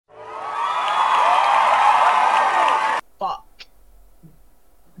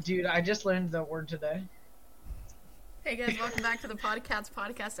Dude, I just learned that word today. Hey guys, welcome back to the Podcats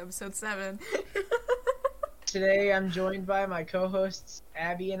Podcast, episode 7. Today I'm joined by my co-hosts,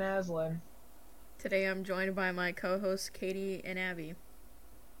 Abby and Aslan. Today I'm joined by my co-hosts, Katie and Abby.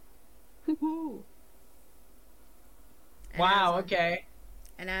 Woohoo! Wow, Aslan. okay.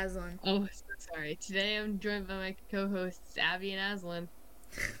 And Aslan. Oh, so sorry. Today I'm joined by my co-hosts, Abby and Aslan.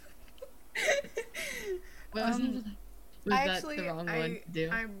 Was that the wrong one to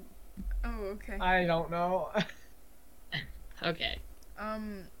do? Oh, okay. I don't know. Okay.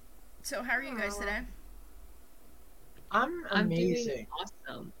 So how are you guys today? I'm I'm amazing. doing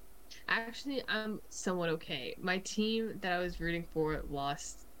awesome. Actually, I'm somewhat okay. My team that I was rooting for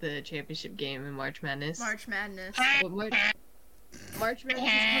lost the championship game in March Madness. March Madness. March Madness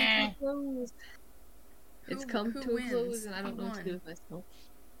has come to a close. It's come who to a wins? close, and I Who don't know what to do won? with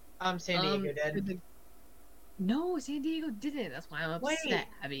myself. San Diego did. No, San Diego didn't. That's why I'm upset, Wait.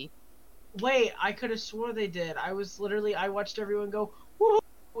 Abby. Wait, I could have swore they did. I watched everyone go, woo,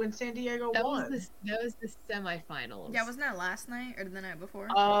 when San Diego won. That was the semifinals. Yeah, wasn't that last night or the night before?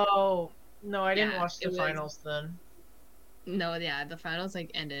 Oh, no, I didn't Yeah, watch the it was- finals then. No, yeah, the finals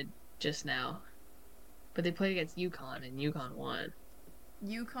ended just now, but they played against UConn and UConn won.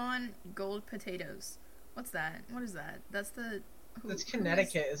 UConn Gold Potatoes. What's that? What is that? That's the... That's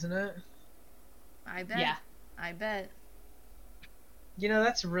Connecticut, isn't it? I bet. Yeah. I bet. You know,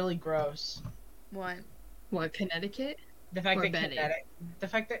 that's really gross. What? What, Connecticut? The fact Or that betting. the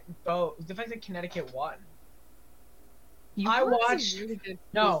fact that Connecticut won. UConn's I a watched- really good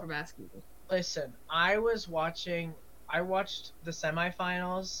no. school for basketball. Listen, I watched the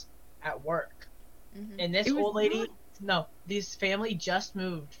semifinals at work. Mm-hmm. And this It was old lady, this family just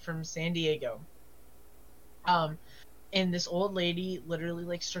moved from San Diego. And this old lady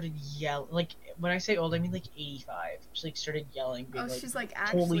literally started yelling. Like, when I say old, I mean 85. She started yelling, being Oh, like, she's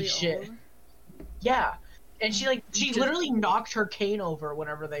actually holy shit. old. Yeah. And she Just- literally knocked her cane over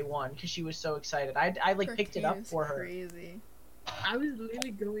whenever they won because she was so excited. I Her picked it cane up is for her. Crazy. I was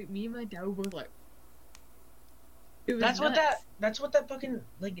literally going. Me and my dad were both like. It was That's what nuts. that's what that fucking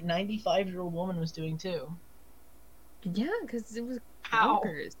 95-year-old woman was doing too. Yeah, because it was How?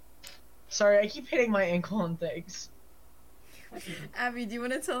 bonkers. Sorry, I keep hitting my ankle on things. Abby, do you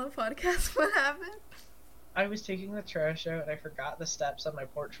want to tell the podcast what happened? I was taking the trash out and I forgot the steps on my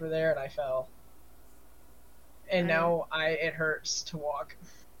porch were there and I fell. And now it hurts to walk.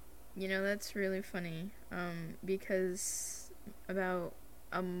 You know, that's really funny. Because about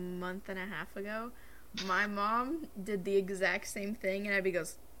a month and a half ago, my mom did the exact same thing, and Abby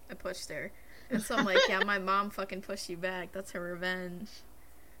goes, I pushed her. And so I'm like, yeah, my mom fucking pushed you back. That's her revenge.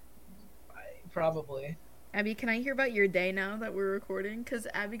 Probably. Abby, can I hear about your day now that we're recording? Because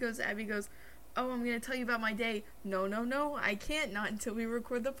Abby goes, oh, I'm going to tell you about my day. No, I can't. Not until we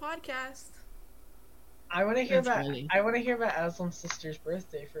record the podcast. I want to hear That's about funny. Aslan's sister's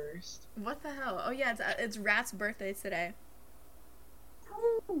birthday first. What the hell? Oh, yeah, it's Rat's birthday today.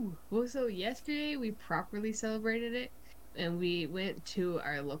 Ooh. Well, so yesterday we properly celebrated it, and we went to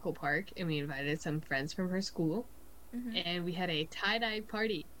our local park, and we invited some friends from her school, Mm-hmm. and we had a tie-dye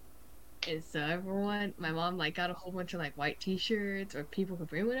party. And so everyone, my mom got a whole bunch of white t-shirts, or people could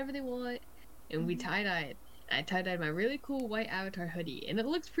bring whatever they want, and we tie-dyed. I tie-dyed my really cool white Avatar hoodie, and it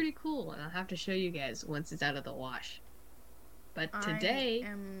looks pretty cool, and I'll have to show you guys once it's out of the wash. But today, I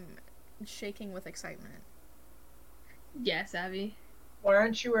am shaking with excitement. yes, Abby. Why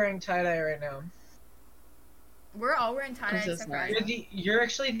aren't you wearing tie-dye right now? We're all wearing tie-dye I'm so except sorry. for Aslan. You're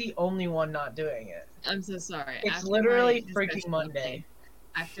actually the only one not doing it. I'm so sorry. It's After literally my freaking discussion, Monday.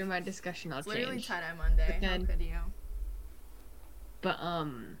 After my discussion, I'll It's literally change. tie-dye Monday. But How then- could you? But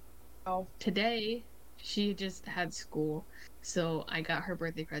Oh. today she just had school, so I got her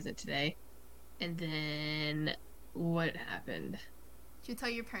birthday present today. And then what happened? Did you tell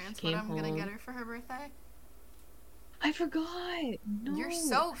your parents Came what I'm gonna home. get her for her birthday? I forgot. No, You're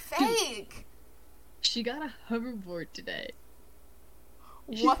so fake. she got a hoverboard today.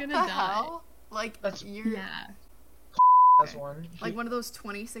 She's What gonna the die. hell? Like That's- you're Yeah. Has one. like one of those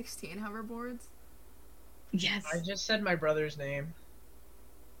 2016 hoverboards. Yes. I just said my brother's name.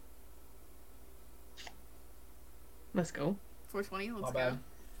 Let's go. 420. Let's My go.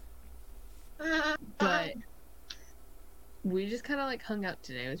 bad. But we just kind of hung out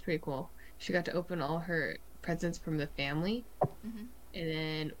today. It was pretty cool. She got to open all her presents from the family, Mhm. and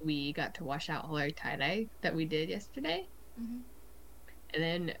then we got to wash out all our tie dye that we did yesterday. Mhm. And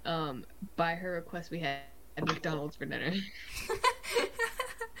then, by her request, we had McDonald's for dinner.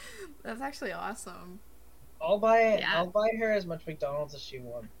 That's actually awesome. I'll buy Yeah. I'll buy her as much McDonald's as she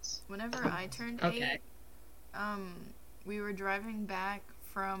wants. Whenever I turned Okay. 8, we were driving back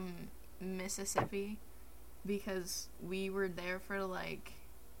from Mississippi because we were there for like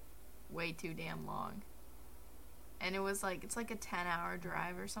way too damn long. And it was like, it's like a 10-hour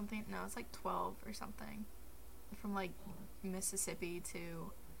drive or something. No, it's like 12 or something. From like Mississippi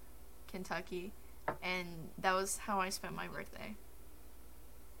to Kentucky. And that was how I spent my birthday.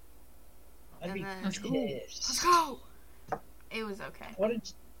 I'd be then- Let's go. Let's go! It was okay. What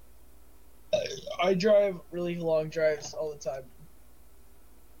did I drive really long drives all the time.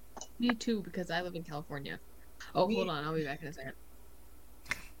 Me too, because I live in California. Oh, Me- hold on. I'll be back in a second.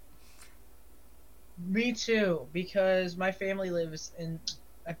 Me too, because my family lives in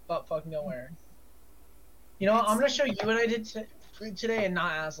butt fuck nowhere. You know what? I'm gonna show you what I did today and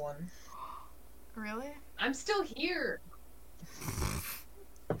not Aslan. Really? I'm still here.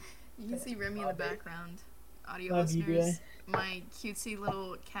 You can see Remy in the background. Audio Love you, listeners, my cutesy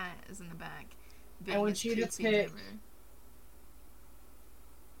little cat is in the back. I want Biggest you to cutesy pick ever.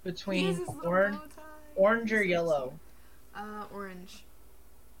 Between He has his little orange, bow tie. orange or He's so yellow. cute. Orange.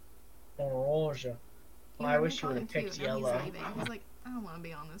 Orange. You I heard me wish you call would him have picked cute. Now yellow. He's leaving. He's like, I don't want to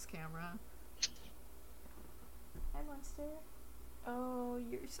be on this camera. Hi, monster. Oh,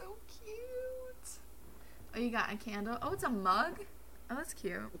 you're so cute. Oh, you got a candle. Oh, it's a mug. Oh, that's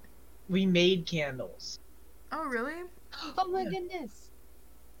cute. We made candles. Oh, really? Oh my Yeah. goodness.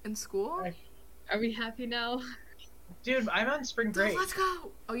 In school? Are we happy now? Dude, I'm on spring Dude, break. let's go.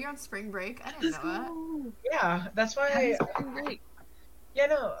 Oh, you're on spring break? I didn't Let's know that. go. Yeah, that's why Happy spring break. Yeah,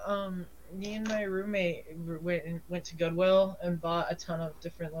 no, me and my roommate went to Goodwill and bought a ton of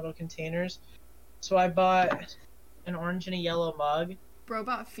different little containers. So I bought an orange and a yellow mug. Bro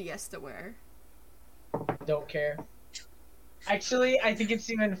bought Fiesta wear. Don't care. Actually, I think it's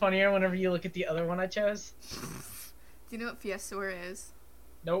even funnier whenever you look at the other one I chose. Do you know what Fiesta wear is?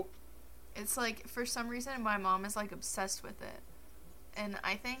 Nope. It's like, for some reason, my mom is like obsessed with it. And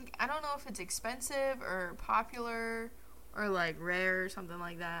I don't know if it's expensive or popular or like rare or something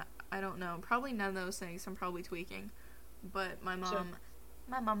like that. I don't know. Probably none of those things. I'm probably tweaking. But my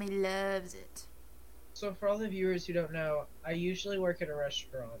mommy loves it. So for all the viewers who don't know, I usually work at a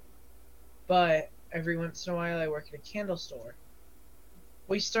restaurant. But every once in a while I work at a candle store.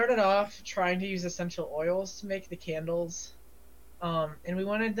 We started off trying to use essential oils to make the candles. And we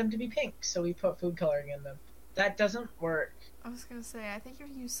wanted them to be pink, so we put food coloring in them. That doesn't work. I was gonna say, I think you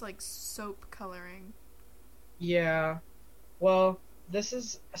use like soap coloring. Yeah. Well, this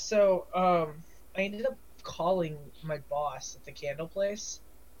is so I ended up calling my boss at the candle place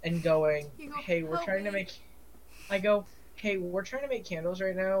and going, You go, "Hey, we're "Help trying to me." make hey, we're trying to make candles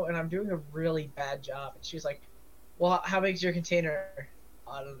right now and I'm doing a really bad job." And she's like, "Well, how big's your container?"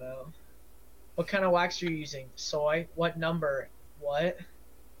 "I don't know." "What kind of wax are you using?" "Soy." "What number?" "What?"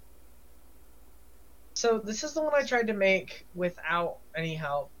 So this is the one I tried to make without any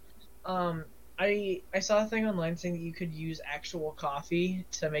help. I saw a thing online saying that you could use actual coffee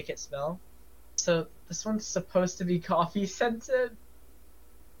to make it smell. So this one's supposed to be coffee scented.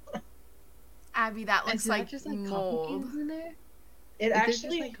 Abby, that looks Is that like just like coffee mold. cans in there? It Is there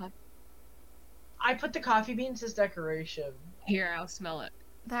actually, just, like, coffee? I put the coffee beans as decoration. Here, I'll smell it.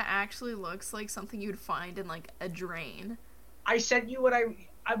 That actually looks like something you'd find in like a drain. I sent you what I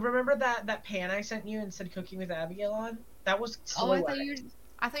remember that pan I sent you and said cooking with Abigail on. That was Oh, I soy thought wax. you were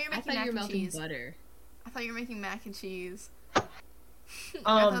I thought you were making mac and melting cheese. butter. I thought you were making mac and cheese. I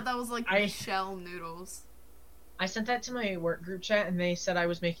thought that was like I- the shell noodles. I sent that to my work group chat and they said I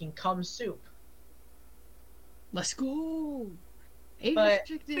was making cum soup. Let's go. Age But- What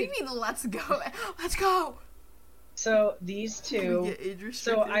do restricted. you mean, let's go? Let's go! So these Can we two. get age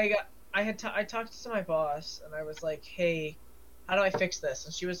So restricted? I talked to my boss and I was like, "Hey, how do I fix this?"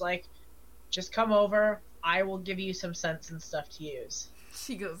 And she was like, "Just come over. I will give you some scents and stuff to use."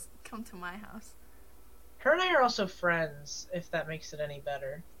 She goes, come to my house. Her and I are also friends, if that makes it any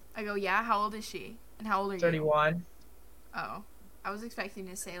better. I go, yeah, how old is she? And how old are you? 31. Oh. I was expecting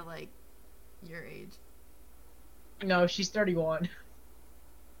to say, like, your age. No, she's 31.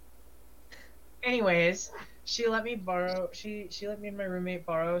 Anyways, she let me borrow. She let me and my roommate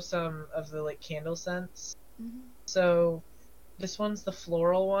borrow some of the like candle scents. Mm-hmm. So, this one's the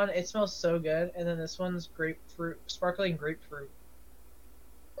floral one. It smells so good, and then this one's grapefruit, sparkling grapefruit.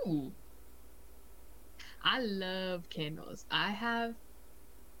 Ooh. I love candles. I have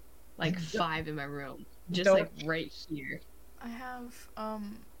like 5 in my room. Just Don't- like right here. I have,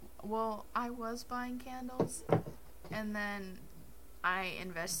 well, I was buying candles, and then I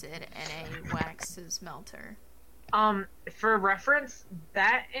invested in a wax melter. For reference,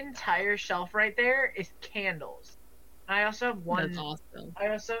 that entire shelf right there is candles. I also have one. That's awesome. I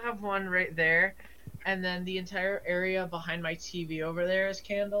also have one right there and then the entire area behind my TV over there is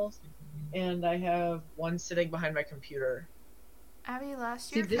candles, and I have one sitting behind my computer. Abby, last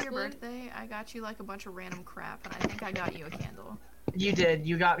See, year for this your one- birthday, I got you like a bunch of random crap, and I think I got you a candle. You did.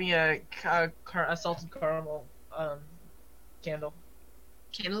 You got me a salted caramel candle.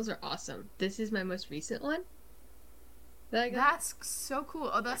 Candles are awesome. This is my most recent one that I got. That's so cool.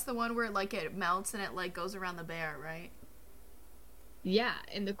 Oh, that's the one where like it melts and it like goes around the bear, right? Yeah,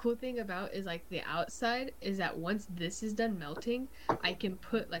 and the cool thing about is like the outside is that once this is done melting, I can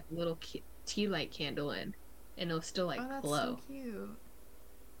put like a little tea light candle in, and it'll still like Oh, that's glow. so cute.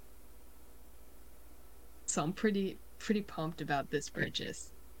 So I'm pretty pumped about this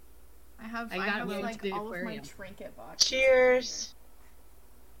purchase. I have I got one like to the all of my aquarium. trinket boxes. Cheers.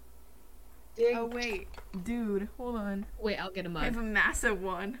 Ding. Oh wait, dude, hold on. Wait, I'll get a I have mug. a massive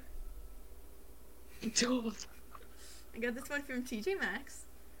one. I got this one from TJ Maxx.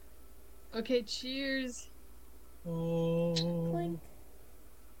 Okay, cheers. Oh. Clink.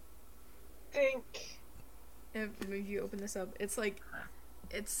 Think. If you open this up, it's like,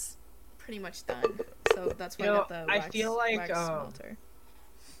 it's pretty much done. So that's why You I know, got the I wax, feel like, wax smelter.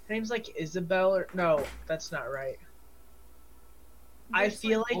 Her name's like Isabel, or no, that's not right. I Looks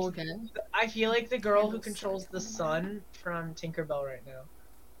feel like Okay. I feel like the girl who Candles controls start the coming sun from Tinkerbell right now.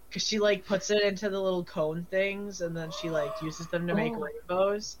 Cause she like puts it into the little cone things, and then she like uses them to make Oh.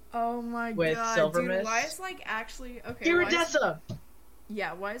 rainbows. Oh my with god, silver dude! mist. Why is like actually okay? Why is, Iridessa!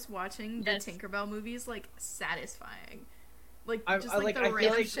 yeah, why is watching Yes. the Tinkerbell movies like satisfying? Like I just like feel the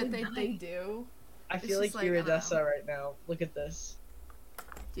random like- shit they do. I It's feel like just like, I don't Iridessa know. right now. Look at this.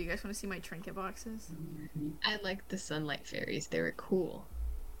 Do you guys want to see my trinket boxes? I like the sunlight fairies. They were cool.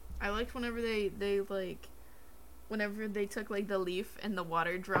 I liked whenever they like, whenever they took like the leaf and the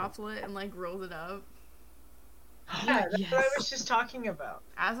water droplet and like rolled it up. Yeah, that's what I yes. was just talking about.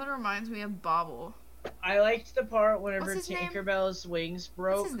 As it reminds me of Bobble. I liked the part whenever What's his name? Tinkerbell's wings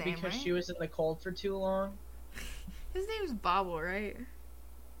broke his name, because right? she was in the cold for too long. His name's Bobble, right?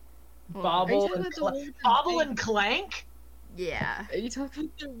 Hold on. Bobble talking and about the one with the Bobble big- and Clank? Yeah. Are you talking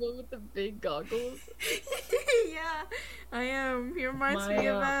about the one with the big goggles? Yeah, I am. He reminds My, me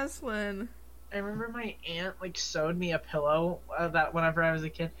of Aslan. I remember my aunt like sewed me a pillow that whenever I was a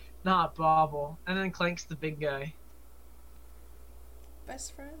kid. Not Bobble. And then Clank's the big guy.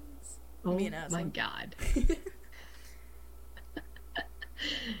 Best friends. Oh Me and my Aslan. god.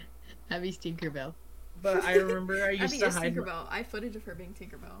 Abby's Tinkerbell. But I remember I used Abby to is hide. Tinkerbell. I have footage of her being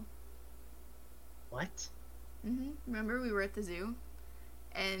Tinkerbell. What? Remember we were at the zoo,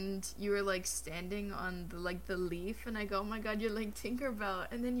 and you were like standing on the leaf, and I go, "Oh my god, you're like Tinkerbell,"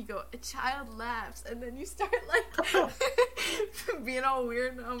 and then you go, "A child laughs," and then you start like being all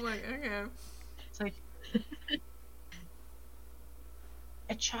weird. And I'm like, okay. It's like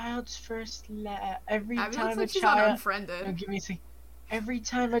a child's first laugh. Every Abby time looks a like she's on child. Unfriended. No, give me a second. Every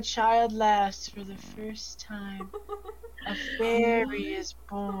time a child laughs for the first time, a fairy is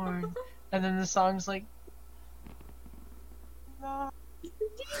born. And then the song's like.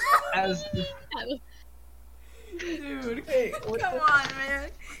 As Dude, Hey, what come the- on, man.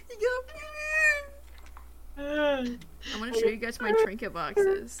 You go. I'm gonna show you guys my trinket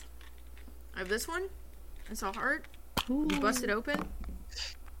boxes. I have this one. It's a heart. You bust it open.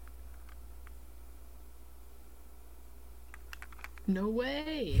 No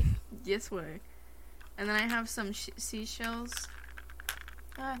way. This way. And then I have some seashells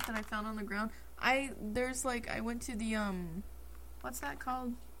that I found on the ground. I went to the what's that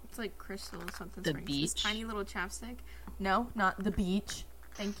called? It's like Crystal something. The Springs. This beach? tiny little chapstick. No, not the beach.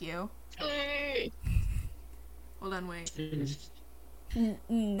 Thank you. Hold on, wait.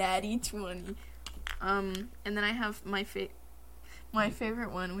 Natty 20. And then I have my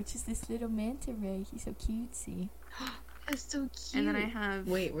favorite one, which is this little manta ray. He's so cutesy. That's so cute. And then I have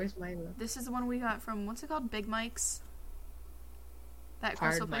Wait, where's Milo? this is the one we got from what's it called? Big Mike's. That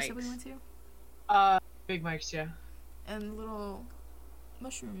Hard crystal place that we Mike's. went to. Big Mike's, yeah. And little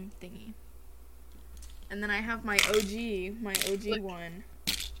mushroom thingy. And then I have my OG Look. one.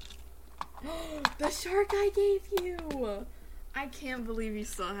 The shark I gave you! I can't believe you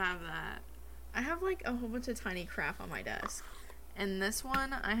still have that. I have like a whole bunch of tiny crap on my desk. And this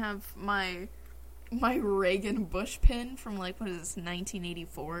one, I have my Reagan Bush pin from like, what is this,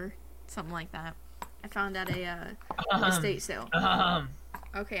 1984? Something like that. I found at a estate sale.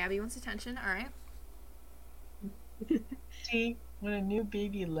 Okay, Abby wants attention, alright. See, when a new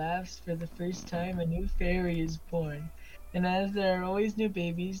baby laughs for the first time, a new fairy is born. And as there are always new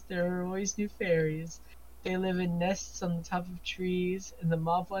babies, there are always new fairies. They live in nests on the top of trees, and the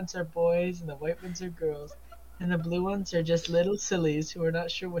mauve ones are boys, and the white ones are girls. And the blue ones are just little sillies who are not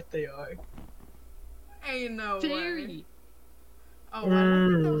sure what they are. Ain't no way. Fairy. Oh, wow, I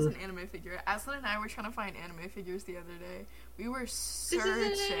think that was an anime figure. Aslan and I were trying to find anime figures the other day. We were This isn't an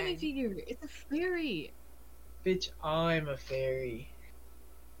anime searching. figure. It's a fairy. Bitch, I'm a fairy.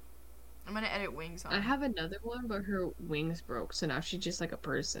 I'm gonna edit wings on. I have another one, but her wings broke, so now she's just like a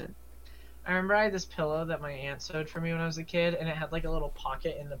person. I remember I had this pillow that my aunt sewed for me when I was a kid, and it had like a little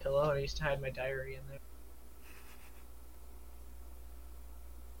pocket in the pillow, and I used to hide my diary in there.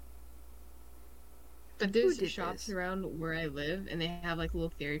 But Who there's did shops this? around where I live, and they have like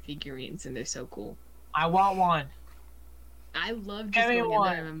little fairy figurines, and they're so cool. I want one. I love Give just me going in one.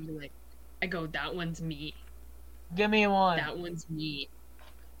 there and I'm like, I go, that one's me. Give me one. That one's me.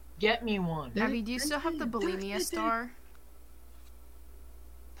 Get me one. They're Abby, do you still have the expensive. bulimia star?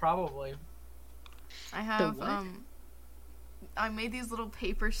 Probably. I have, what? I made these little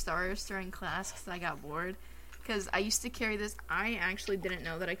paper stars during class because I got bored. Because I used to carry this. I actually didn't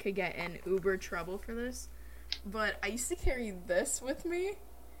know that I could get in uber trouble for this. But I used to carry this with me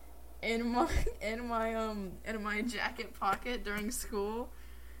in my jacket pocket during school.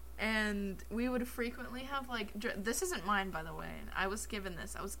 And we would frequently have, like, this isn't mine, by the way. I was given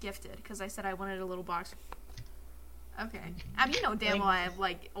this. I was gifted because I said I wanted a little box. Okay. Abby, you know damn well I have,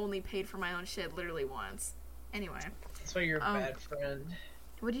 like, only paid for my own shit literally once. Anyway. That's why you're a bad friend.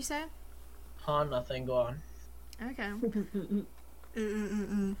 What'd you say? Huh, nothing. Go on. Okay.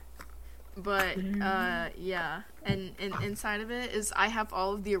 But, yeah. And inside of it is I have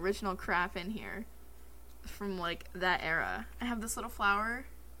all of the original crap in here from, like, that era. I have this little flower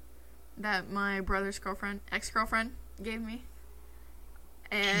that my brother's ex-girlfriend gave me.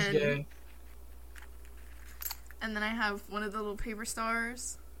 And She's gay. And then I have one of the little paper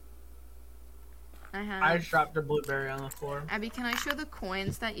stars. I just dropped a blueberry on the floor. Abby, can I show the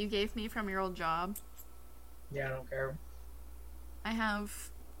coins that you gave me from your old job? Yeah, I don't care. I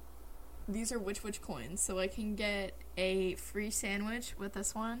have... These are which coins, so I can get a free sandwich with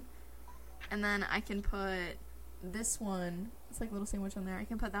this one. And then I can put this one... It's like a little sandwich on there. I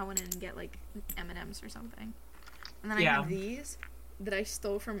can put that one in and get, like, M&Ms or something. And then I have these that I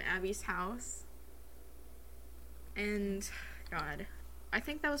stole from Abby's house. And, God, I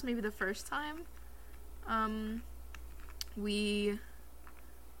think that was maybe the first time we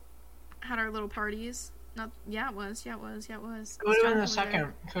had our little parties. It was. It would have been the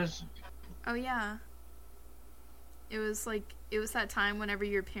second, because... Oh, yeah. It was that time whenever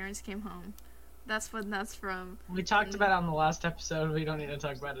your parents came home. That's when that's from. We talked about it on the last episode. We don't need to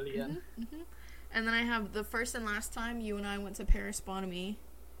talk about it again. Mm-hmm. And then I have the first and last time you and I went to Paris Bonamy.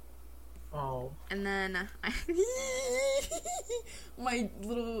 Oh. And then my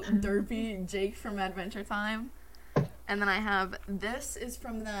little derpy Jake from Adventure Time. And then I have this is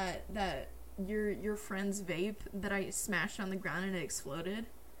from that your friend's vape that I smashed on the ground and it exploded.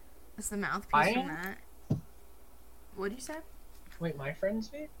 It's the mouthpiece from that. What'd you say? Wait, my friend's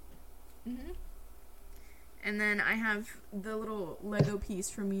vape? Mm-hmm. And then I have the little Lego piece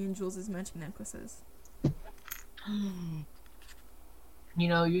from me and Jules' matching necklaces. You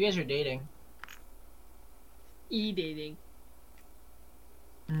know, you guys are dating. E-dating.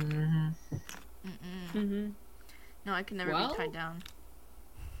 Mm-hmm. Mm-hmm. No, I can never be tied down.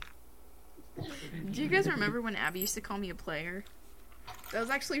 Do you guys remember when Abby used to call me a player? That was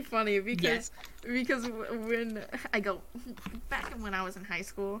actually funny because when I go back when I was in high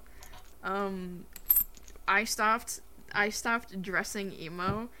school, I stopped dressing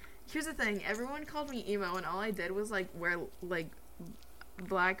emo. Here's the thing, everyone called me emo and all I did was like wear like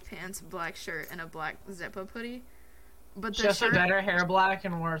black pants, black shirt, and a black zip-up hoodie. But the Just a better hair black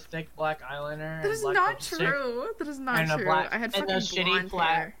and wore thick black eyeliner. That is not true. That is not true. I had fucking blonde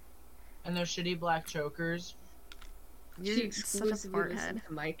hair. And those shitty black chokers. You're such a fart head.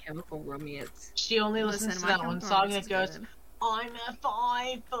 To My Chemical Romance. She only listens to that one song that goes, I'm a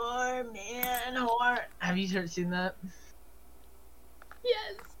 5'4" man whore. Have you seen that?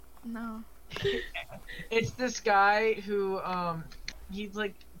 Yes. No. It's this guy who, he's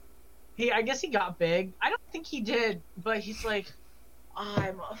like, I guess he got big. I don't think he did, but he's like,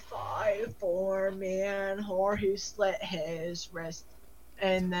 I'm a 5'4" man whore who slit his wrist.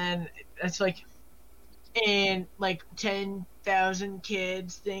 And then it's like, and like 10,000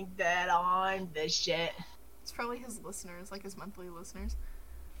 kids think that I'm the shit. It's probably his listeners, like his monthly listeners.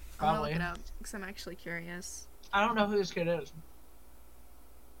 Probably. I'm gonna look it up because I'm actually curious. I don't know who this kid is.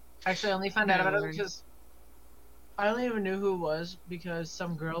 Actually, I only found out about it because I only even knew who it was because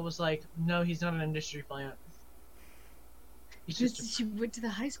some girl was like, "No, he's not an industry plant." He's just. She went to the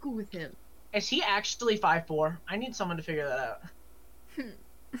high school with him. Is he actually 5'4"? I need someone to figure that out.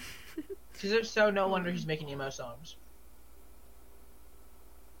 Because if so, no wonder he's making emo songs.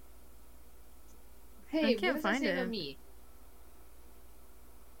 Hey, can't what does that find say it. about me?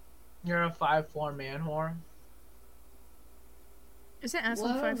 You're a 5'4" man whore. Is it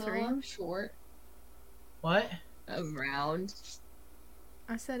Aslan Well, 5'3"? no, I'm short. What? I'm round.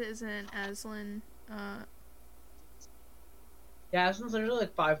 I said isn't Aslan, Yeah, Aslan's literally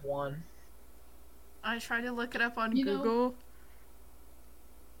like 5'1". I tried to look it up on You know- Google.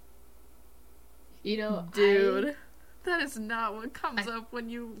 You know, Dude, that is not what comes up when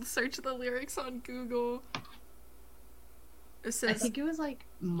you search the lyrics on Google. It I says, think it was like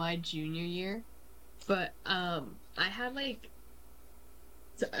my junior year, but I had like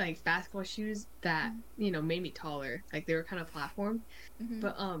basketball shoes that made me taller. Like they were kind of platform, mhm.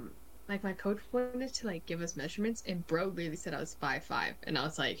 but like my coach wanted to like give us measurements, and bro literally said I was 5'5", and I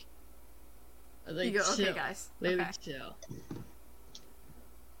was like You go, chill. okay, guys. Literally Okay. chill.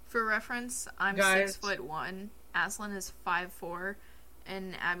 For reference, I'm Guys. 6'1". Aslan is 5'4",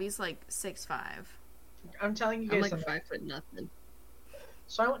 and Abby's like 6'5". I'm telling you I'm guys like something. 5 foot nothing.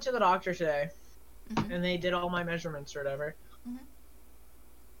 So I went to the doctor today, Mhm. and they did all my measurements or whatever. Mhm.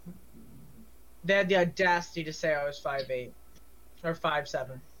 They had the audacity to say I was 5'8", or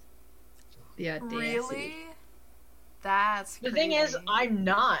 5'7". Yeah, Really? That's The crazy. thing is, I'm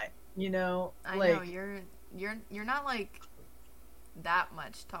not. You know, I like know you're not like that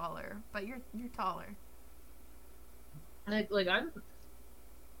much taller, but you're taller. like I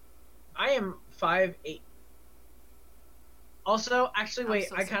am 5'8". Also, actually, I'm wait,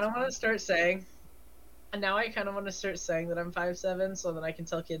 still I kind of 6'1". want to start saying, and now I kind of want to start saying that I'm 5'7", so that I can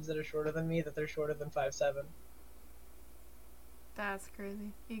tell kids that are shorter than me that they're shorter than 5'7". That's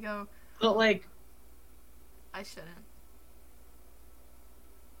crazy. You go, But like, I shouldn't.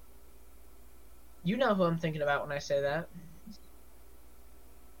 you know who I'm thinking about when I say that.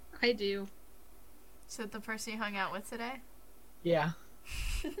 I do. So the person you hung out with today? Yeah.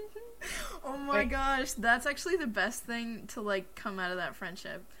 Oh my Wait. gosh, that's actually the best thing to like come out of that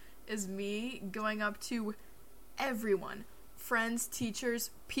friendship is me going up to everyone, friends, teachers,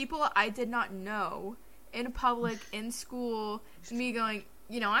 people I did not know in public, in school, me going,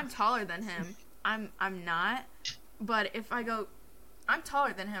 I'm taller than him. I'm not, but if I go, I'm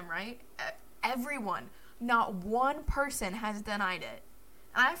taller than him, right? Everyone, not one person has denied it.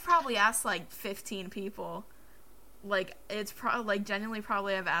 And I've probably asked like 15 people. Like, it's genuinely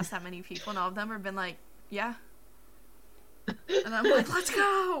probably I've asked that many people, and all of them have been like, yeah. And I'm like, let's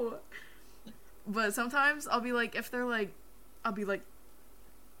go! But sometimes I'll be like, if they're like, I'll be like,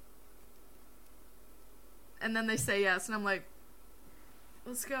 and then they say yes, and I'm like,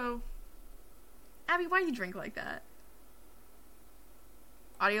 let's go. Abby, why do you drink like that?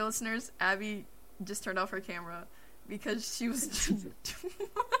 Audio listeners, Abby just turned off her camera because she was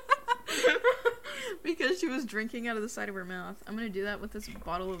because she was drinking out of the side of her mouth. I'm gonna do that with this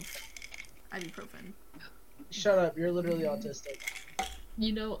bottle of ibuprofen. Shut up, you're literally autistic.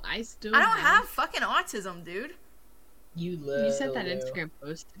 I still. I don't have fucking autism, dude. You You sent that do. Instagram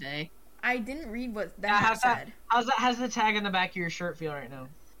post today. I didn't read what Yeah, that said. How's the tag in the back of your shirt feel right now?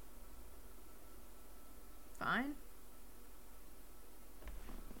 Fine.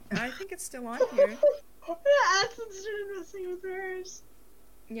 I think it's still on here. Aspen started messing with hers.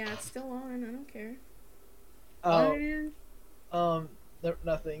 Yeah, it's still on. I don't care. Oh,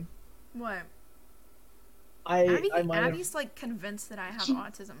 nothing. What? I might have... Abby's like convinced that I have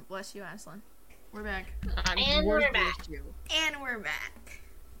autism. Bless you, Aslan. We're back. And we're back. And we're back.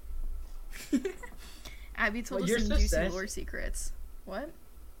 Abby told Well, us you're some so juicy sassy. lore secrets. What?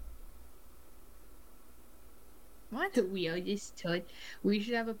 What? We all just told we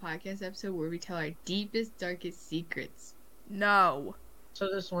should have a podcast episode where we tell our deepest, darkest secrets. No. So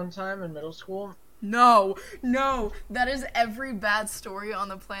this one time in middle school... No. That is every bad story on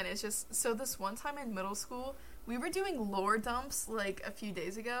the planet. It's just, so this one time in middle school, we were doing lore dumps like a few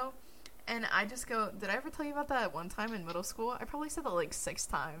days ago, and I just go, did I ever tell you about that one time in middle school? I probably said that like 6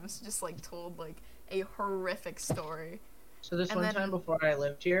 times, just like told like a horrific story. So this And one then- time before I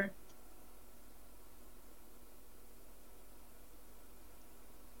lived here...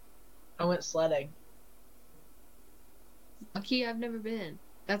 I went sledding. Lucky I've never been.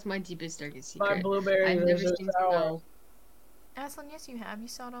 That's my deepest, darkest My secret. blueberry I've never is seen sour. snow. Aslan, yes you have. You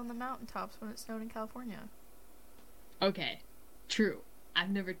saw it on the mountaintops when it snowed in California. Okay, true. I've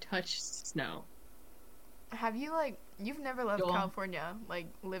never touched snow. Have you like, you've never left Go on. California, like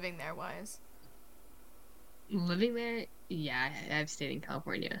living there wise? Living there, yeah, I've stayed in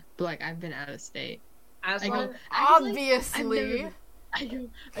California, but like I've been out of state. Aslan, Obviously. I go.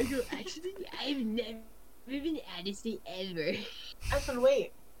 Actually, I've never been out of state ever. Aslan,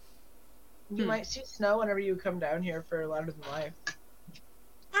 wait. You might see snow whenever you come down here for Louder Than Life.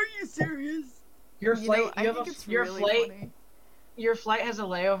 Are you serious? Your You flight. know, I You have think a it's your really flight. funny. Your flight has a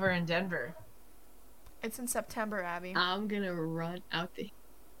layover in Denver. It's in September, Abby. I'm gonna run out the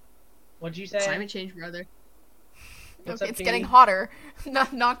What'd you say? climate change, brother. What's Okay, up, it's Katie? getting hotter,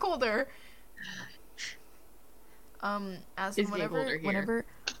 not colder. As It's getting colder here.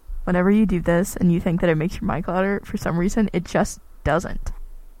 whenever you do this and you think that it makes your mic louder, for some reason it just doesn't.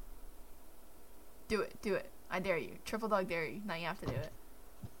 Do it. I dare you. Triple dog dare you. Now you have to do it.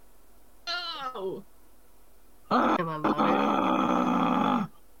 Oh! Am I louder?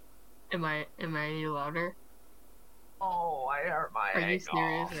 Am I any louder? Oh, I hurt my Are you ankle.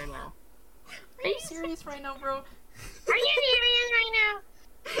 serious right now? Are you serious right now, bro? Are you serious right now?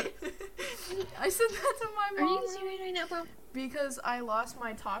 I said that to my Are mom. you serious right now, bro? Because I lost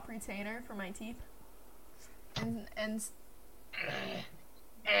my top retainer for my teeth. And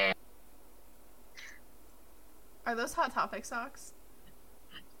are those Hot Topic socks?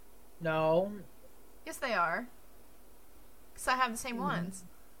 No. Yes, they are. Because I have the same ones.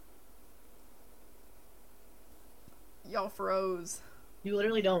 Y'all froze. You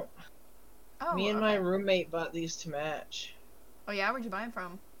literally don't. Oh, Me and okay. my roommate bought these to match. Oh, yeah? Where'd you buy them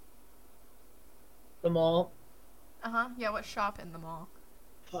from? The mall. Uh-huh. Yeah, what shop in the mall?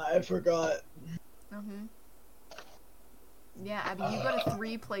 I forgot. Mm-hmm. Yeah, Abby, you go to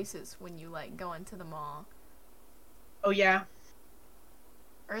 3 places when you, like, go into the mall. Oh yeah.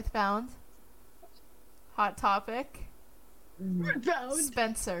 Earthbound. Hot Topic. Bound.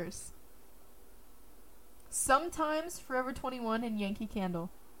 Spencer's. Sometimes Forever 21 and Yankee Candle.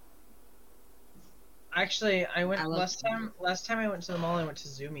 Actually, I went I love last time. Last time I went to the mall, I went to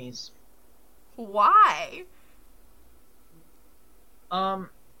Zoomies. Why? I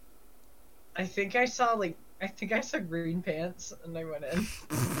think I saw green pants, and I went in.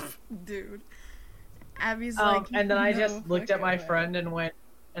 Dude. Abby's like, and then I "No just looked at my fucking way." friend and went,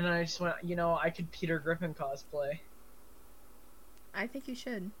 and then I just went, I could Peter Griffin cosplay. I think you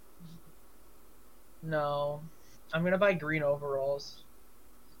should. No, I'm gonna buy green overalls.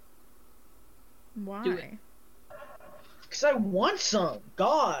 Why? Do it. Cause I want some.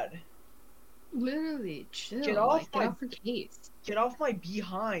 God, Literally, chill. Get off Get my- off your case. get off my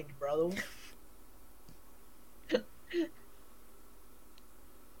behind, bro.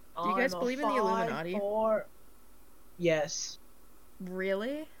 Do you guys believe in the Illuminati? Yes.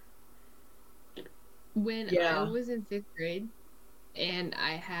 Really? When Yeah. I was in 5th grade, and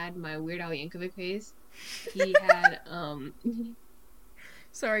I had my Weird Al Yankovic face, he had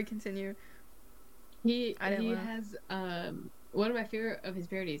Sorry, continue. he I didn't he laugh. has one of my favorite of his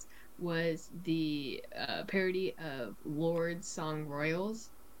parodies was the parody of Lord's song Royals,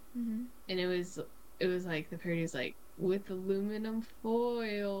 Mm-hmm. and it was like the parody was like with aluminum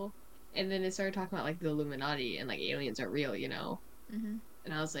foil, and then it started talking about like the Illuminati and like aliens are real, Mm-hmm.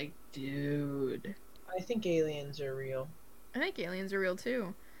 and I was like, dude, I think aliens are real. I think aliens are real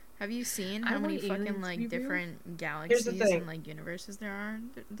too. Have you seen I how many want aliens fucking to like be real. different galaxies thing. and like universes there are?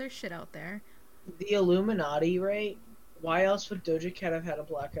 There's shit out there. The Illuminati, right? Why else would Doja Cat have had a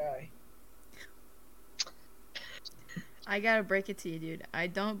black eye? I gotta break it to you, dude. I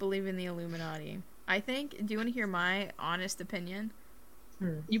don't believe in the Illuminati. I think. Do you want to hear my honest opinion?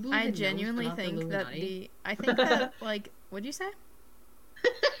 you believe I in gnomes, genuinely but not the think that Illuminati? I think that like. What'd you say?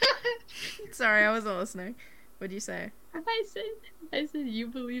 Sorry, I wasn't listening. What'd you say? I said you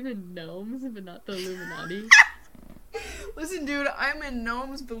believe in gnomes, but not the Illuminati. Listen, dude, I'm a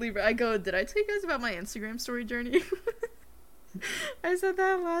gnomes believer. I go, did I tell you guys about my Instagram story journey? I said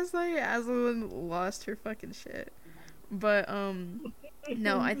that last night. Aslan lost her fucking shit. But,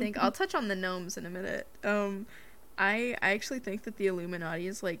 no, I think I'll touch on the gnomes in a minute. I actually think that the Illuminati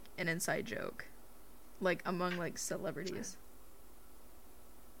is, like, an inside joke. Like, among, like, celebrities.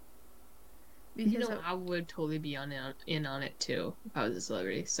 Because I would totally be in on it too if I was a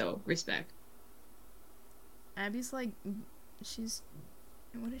celebrity. So respect. Abby's, like, she's...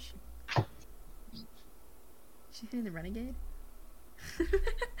 What is she? She's hitting the renegade?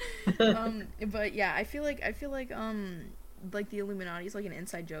 But yeah, I feel like the Illuminati is like an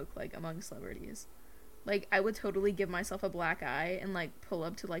inside joke like among celebrities. Like I would totally give myself a black eye and like pull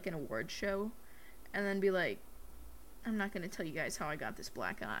up to like an award show and then be like, I'm not gonna tell you guys how I got this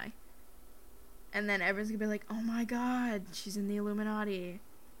black eye. And then everyone's gonna be like, oh my god, she's in the Illuminati.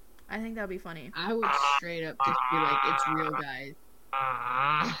 I think that'd be funny. I would straight up just be like, it's real, guys.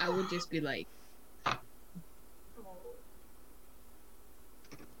 I would just be like,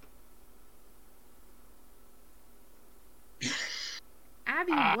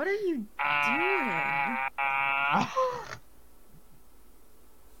 Abby, what are you doing?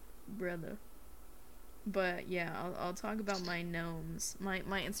 Brother. But yeah, I'll talk about my gnomes, my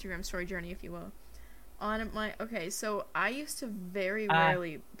Instagram story journey, if you will. Okay, so I used to very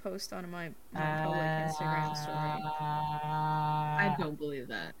rarely post on my public Instagram story. I don't believe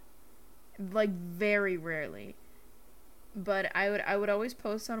that. Like, very rarely. But I would always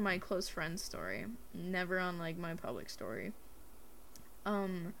post on my close friend's story, never on like my public story.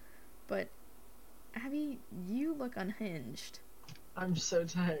 But Abby, you look unhinged. I'm so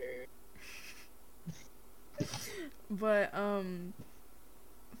tired. But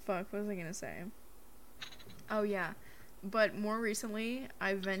fuck, what was I gonna say? Oh yeah, but more recently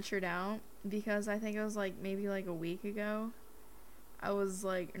I ventured out because I think it was like maybe like a week ago. I was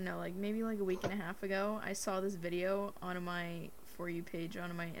like, no, like maybe like a week and a half ago, I saw this video on my For You page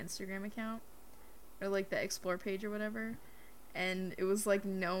on my Instagram account, or like the Explore page or whatever, and it was like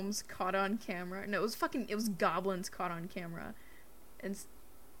gnomes caught on camera. No, it was goblins caught on camera, and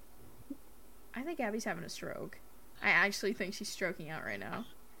I think Abby's having a stroke. I actually think she's stroking out right now.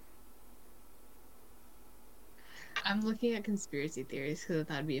 I'm looking at conspiracy theories because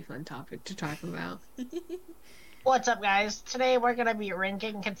that'd be a fun topic to talk about. What's up, guys? Today we're gonna be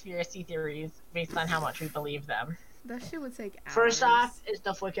ranking conspiracy theories based on how much we believe them. That shit would take hours. First off is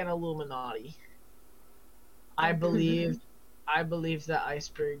the fucking Illuminati. I believe that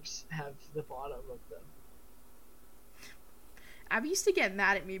icebergs have the bottom of them. Abby used to get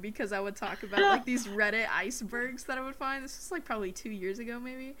mad at me because I would talk about like these Reddit icebergs that I would find. This was like probably 2 years ago,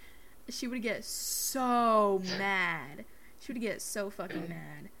 maybe. She would get so mad. She would get so fucking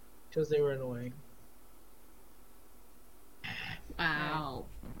mad. Because they were annoying. Wow.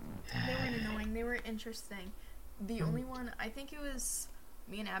 They weren't annoying. They were interesting. The only one, I think it was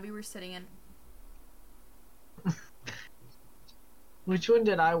me and Abby were sitting in. Which one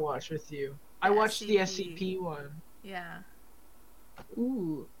did I watch with you? I watched the SCP one. Yeah.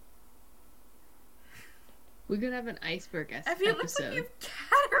 Ooh. We're gonna have an iceberg episode. Abby, it looks like you have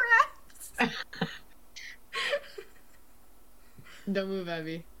cataracts. Don't move,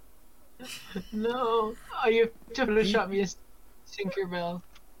 Abby. No. Oh, you have to Photoshop me as Tinkerbell.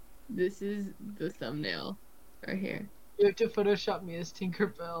 This is the thumbnail right here. You have to Photoshop me as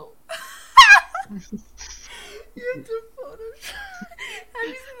Tinkerbell. You have to Photoshop.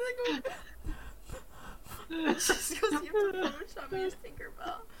 Abby's like, she goes, you have to Photoshop me as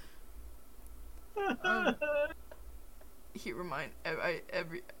Tinkerbell. He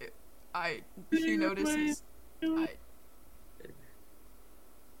he notices.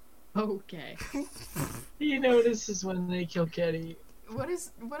 Okay. He notices when they kill Kenny. What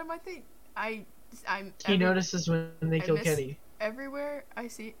am I thinking? He notices when they kill Kenny. Everywhere I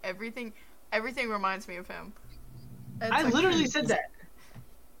see everything reminds me of him. It's I like, literally said that.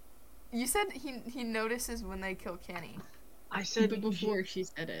 You said he notices when they kill Kenny. I said But before she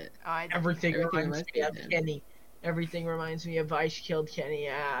said it. Everything reminds me of Kenny. Everything reminds me of Vice killed Kenny.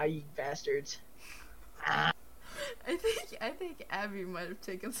 Ah, you bastards. Ah. I think Abby might have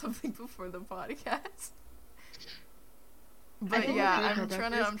taken something before the podcast. But yeah, I'm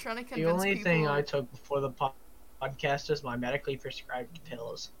trying to convince people. The only thing I took before the podcast was my medically prescribed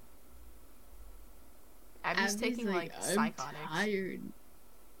pills. Abby's taking like psychotics. I'm tired.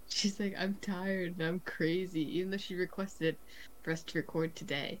 She's like, I'm tired and I'm crazy, even though she requested for us to record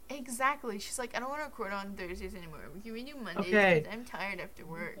today. Exactly. She's like, I don't want to record on Thursdays anymore. Can we do Mondays? Okay. Because I'm tired after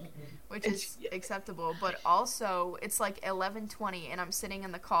work, which is acceptable. But also, it's like 11:20, and I'm sitting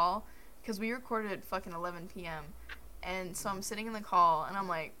in the call because we recorded at fucking 11 p.m. And so I'm sitting in the call, and I'm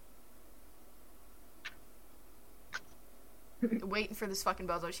like, waiting for this fucking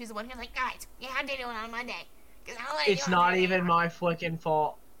bozo. She's the one who's like, guys, you have to do it on Monday. It's not even my fucking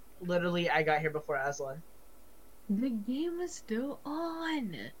fault. Literally, I got here before Aslan. The game was still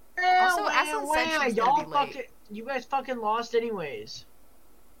on. Also, Aslan said she was gonna be late. You guys fucking lost anyways.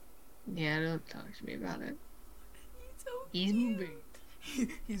 Yeah, don't talk to me about it. He's moving.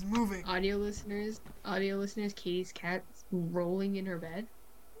 He's moving. Audio listeners, Katie's cat's rolling in her bed.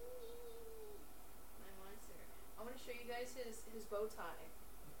 My monster. I want to show you guys his bow tie.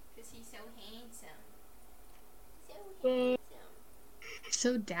 Because he's so handsome. So handsome.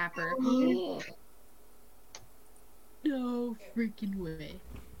 So dapper. No freaking way.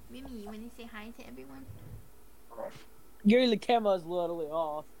 Mimi, you want to say hi to everyone? Gary, the camera's literally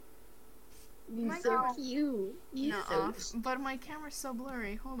off. You're so cute. You're Not so off, but my camera's so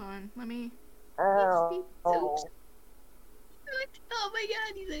blurry. Hold on, let me. Oh. Oh my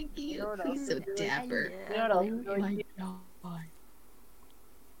god, he's so cute. He's so dapper. Oh my god.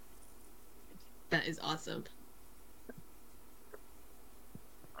 That is awesome.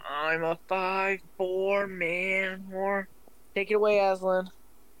 I'm a 5'4" man. Take it away, Aslan.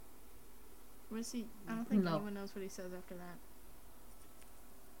 What is he? I don't think No. anyone knows what he says after that.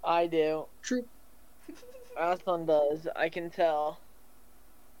 I do. True. Aslan does. I can tell.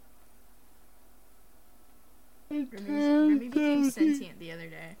 Remy became sentient the other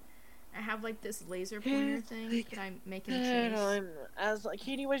day. I have like this laser pointer thing that I'm making a chase.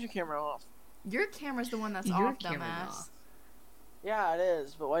 Katie, where's your camera off? Your camera's the one that's Your off, camera's dumbass. off. Yeah, it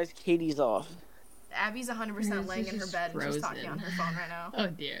is. But why is Katie's off? Abby's 100% This laying is in her just bed and she's talking frozen. on her phone right now. Oh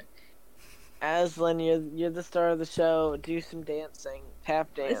dear. Aslan, you're the star of the show. Do some dancing.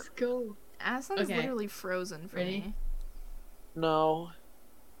 Tap dance. Let's go. Aslan's Okay. literally frozen for Ready? me. No.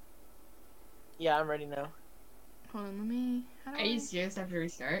 Yeah, I'm ready now. Hold on, let me... How do Are you serious? I have to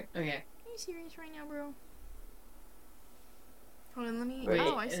restart? Okay. Are you serious right now, bro? Hold on, let me... Wait,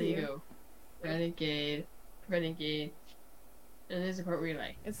 oh, I there see you you. go. Renegade. And there's a part where you're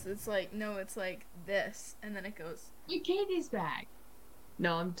like, It's like, no, it's like this, and then it goes... your Katie's back.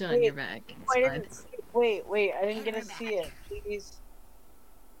 No, I'm done. Wait, You're back. It's I fine. didn't. Wait! I didn't get to see it. Please.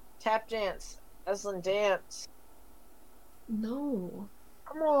 Tap dance. Aslan, dance. No.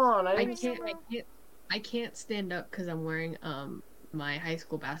 Come on! I didn't can't. I can't stand up because I'm wearing my high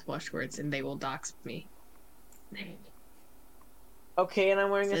school basketball shorts and they will dox me. Okay, and I'm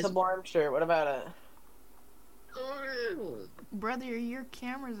wearing a Says- Sublime shirt. What about it? Brother, your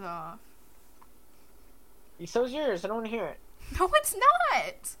camera's off. So's yours. I don't want to hear it. No, it's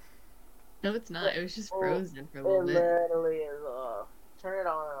not! No, it's not. It was just Oh, frozen for a It little bit. literally is off. Turn it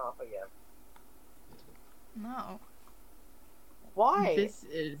on and off again. No. Why?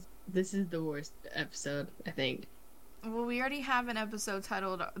 This is the worst episode, I think. Well, we already have an episode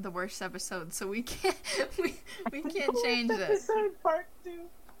titled "The Worst Episode," so we can't we can't change it. Episode part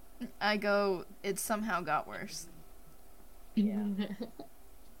 2. I go, it somehow got worse. Yeah.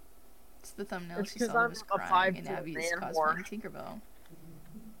 It's the thumbnail. It's She 'cause saw I'm was a crying, and 5'2" Abby's man cosplaying Tinkerbell.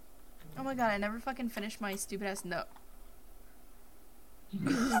 Oh my god! I never fucking finished my stupid ass note.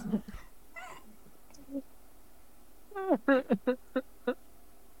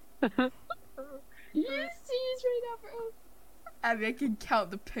 You serious right now, bro? Abby, I can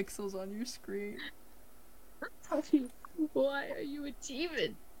count the pixels on your screen. Why are you a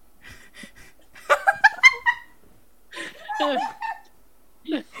demon?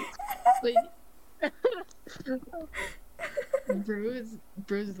 Wait. Bro's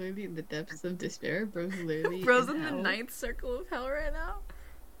literally in the depths of despair. Bro's literally Bro's in the hell. ninth circle of hell right now.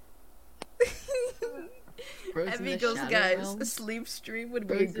 Bro's in Abby the goes, shadow guys, realm. a sleep stream would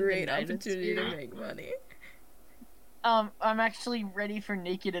be Bro's a in the great night opportunity to sphere. make money. I'm actually ready for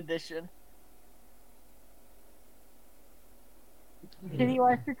Naked Edition. Can you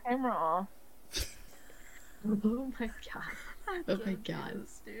watch your camera off? Oh my god. Oh my god.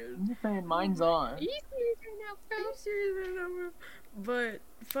 Dude. I'm just saying mine's on. Are you serious right now, Are bro? you serious right now, bro? But,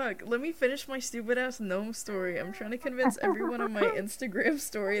 fuck, let me finish my stupid ass gnome story. I'm trying to convince everyone on my Instagram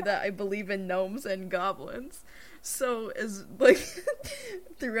story that I believe in gnomes and goblins. So, as, like,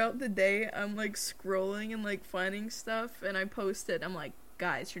 throughout the day, I'm, like, scrolling and, like, finding stuff, and I post it. I'm like,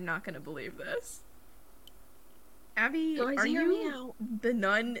 guys, you're not gonna believe this. Abby, Guys, are hear me you out. the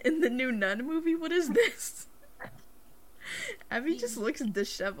nun in the new Nun movie? What is this? Abby just looks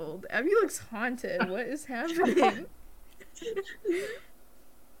disheveled. Abby looks haunted. What is happening?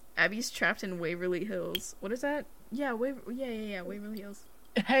 Abby's trapped in Waverly Hills. What is that? Yeah, Waverly Hills.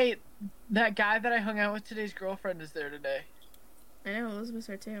 Hey, that guy that I hung out with today's girlfriend is there today. I know, Elizabeth's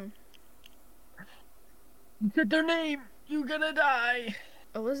there too. You said their name. You gonna die.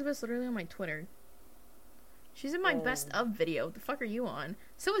 Elizabeth's literally on my Twitter. She's in my best of video. What the fuck are you on?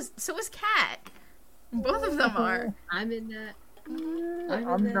 So is Kat. Both of them are. I'm in that.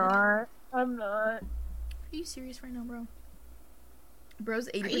 I'm not. Are you serious right now, bro? Bro's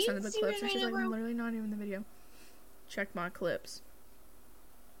 80% of the clips, and she's like, I'm literally not even in the video. Check my clips.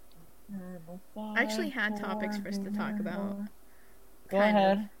 I actually had topics for us to talk about. Go Kind of.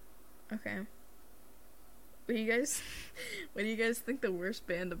 ahead. Okay. What do you guys think the worst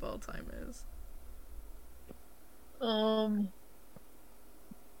band of all time is? I'm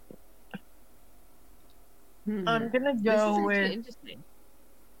gonna This is go actually with. interesting.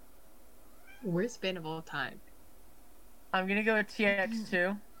 Worst band of all time. I'm gonna go with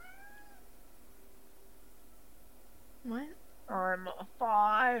TX2. What? I'm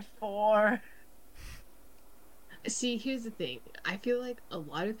 5'4". See, here's the thing. I feel like a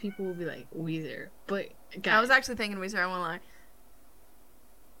lot of people will be like Weezer, but guys, I was actually thinking Weezer, I won't lie.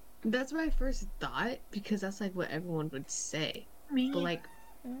 that's what I first thought because that's like what everyone would say. Me. But like,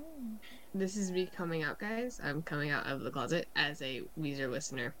 this is me coming out, guys. I'm coming out of the closet as a Weezer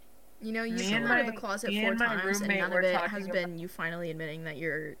listener. You know, you've Me come and out of my- the closet me 4 and my times, and roommate none of were it talking has about- been you finally admitting that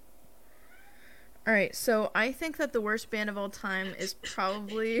you're... Alright, so I think that the worst band of all time is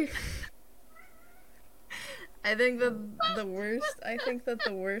probably... I think that the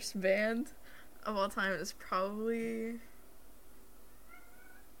worst band of all time is probably.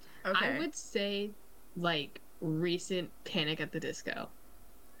 Okay. I would say, like, recent Panic at the Disco.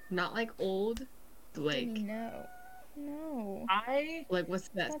 Not, like, old, but, like... No. Like, what's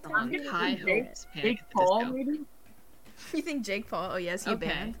that That's song? not High good. Hopes, Jake Panic at the Paul, Disco. maybe? You think Jake Paul? Oh, yeah, is he a Okay.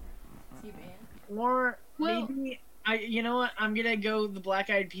 band? Is he a band? Or Well- maybe you know what? I'm gonna go the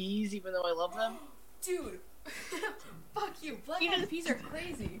Black Eyed Peas, even though I love them. Dude! Fuck you! Black Eyed Peas are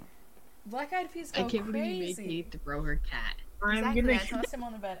crazy! Black Eyed Peas go I can't believe you made crazy! Kate throw her cat. Exactly, I'm I gonna tossed him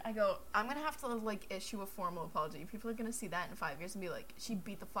on the bed. I go, I'm gonna have to, like, issue a formal apology. People are gonna see that in 5 years and be like, she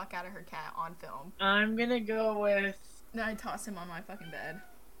beat the fuck out of her cat on film. I'm gonna go with No, I tossed him on my fucking bed.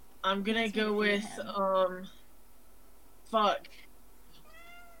 I'm gonna That's go gonna with feed fuck.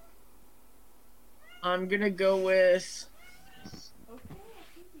 I'm gonna go with Okay,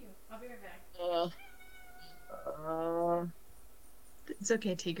 thank you. I'll be right back. It's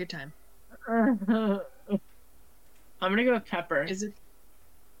okay, take your time. I'm gonna go with Pepper. Is it...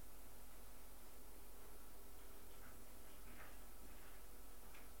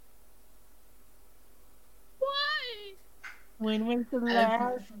 Why? When was the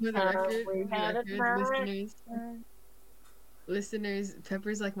last For the time record, we had a listeners,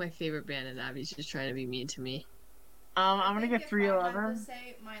 Pepper's like my favorite band, and Abby's just trying to be mean to me. I'm gonna go If I had 311. to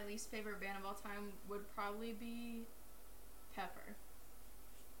say my least favorite band of all time would probably be Pepper.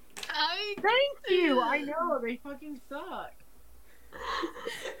 Thank you. I know they fucking suck.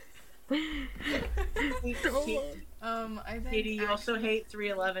 I think Katie, you also actually- hate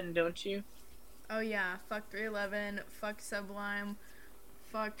 311, don't you? Oh yeah, fuck 311, fuck Sublime,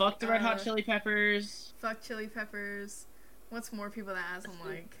 fuck Fuck the Red Hot Chili Peppers. fuck Chili Peppers. What's more people that Aslan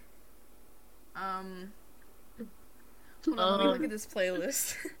like? Hold on, let me look at this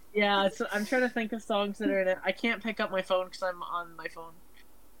playlist. Yeah, I'm trying to think of songs that are in it. I can't pick up my phone because I'm on my phone.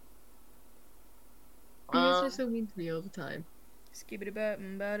 You guys are so mean to me all the time. Skip it up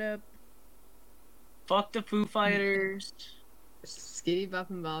and butt up. Fuck the Foo Fighters. Skitty Bop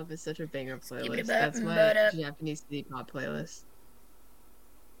and Bob is such a banger playlist. Bop That's and my Bop Up. Japanese city pop playlist.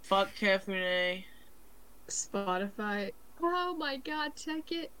 Fuck Kefune. Spotify. Oh my god,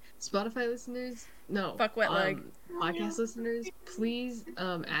 check it. Spotify listeners, no. Fuck Wet Leg. Podcast listeners, please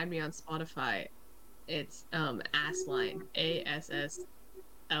add me on Spotify. It's Assline. ASSLINE.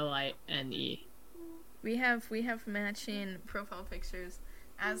 We have matching profile pictures.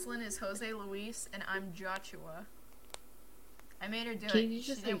 Aslan is Jose Luis and I'm Joshua. I made her do Katie it. She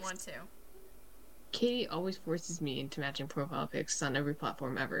just, didn't like, want to. Katie always forces me into matching profile pics on every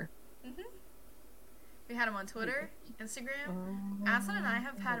platform ever. We had him on Twitter, Instagram. Aslan and I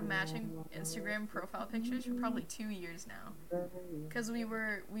have had matching Instagram profile pictures for probably 2 years now. Because we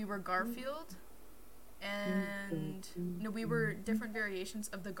were Garfield, and no, we were different variations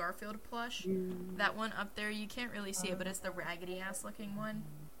of the Garfield plush. That one up there, you can't really see it, but it's the raggedy ass looking one.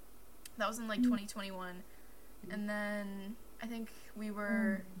 That was in like 2021. And then I think we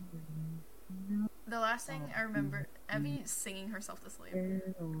were. The last thing I remember, Evie singing herself to sleep.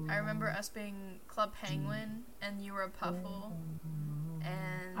 I remember us being Club Penguin, and you were a Puffle,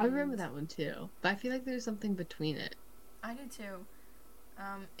 and... I remember that one too, but I feel like there's something between it. I do too.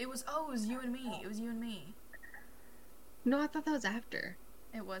 It was you and me. It was you and me. No, I thought that was after.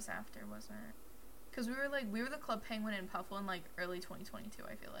 It was after, wasn't it? Because we were the Club Penguin and Puffle in like early 2022,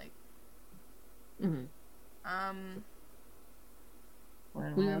 I feel like.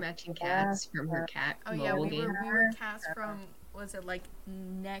 We were matching cats from her cat Oh yeah, mobile we game. were cats from, was it like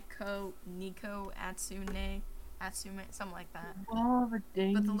Nico, Atsume, something like that. All the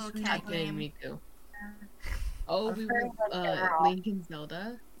days. But the little cat Okay, game. Miku. Oh, we were Link and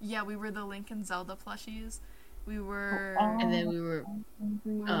Zelda, Yeah, we were the Link and Zelda plushies. We were and then we were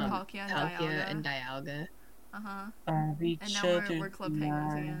Palkia and Palkia Dialga. and Dialga. And now we're Club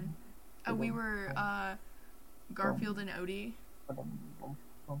Penguins again. Oh, we were Garfield and Odie.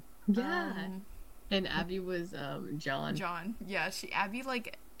 Yeah. And Abby was John. John. Yeah, Abby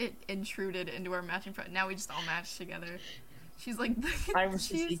like it intruded into our matching pro. Now we just all match together. She's like I was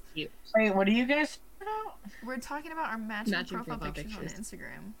She's so cute. Wait, what are you guys talking about? we're talking about our matching Matching profile profile pictures on pictures.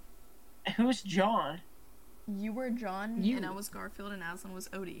 Instagram. Who's John? You were John, You. and I was Garfield, and Aslan was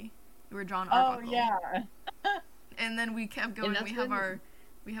Odie. You were John Oh Arbuckle. yeah. And then we kept going. that's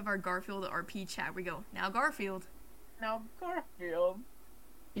We have our Garfield RP chat. We go, now Garfield. Now Garfield.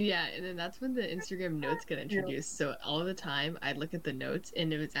 Yeah, and then that's when the Instagram notes get introduced. So all the time, I'd look at the notes,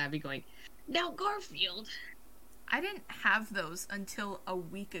 and it was Abby going, "Now Garfield." I didn't have those until a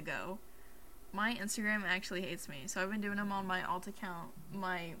week ago. My Instagram actually hates me, so I've been doing them on my alt account,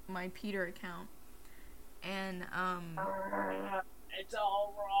 my Peter account. And It's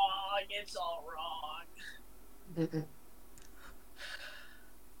all wrong. It's all wrong.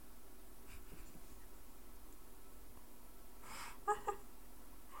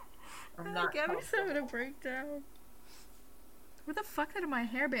 I'm not Gabby's having a breakdown. Where the fuck did my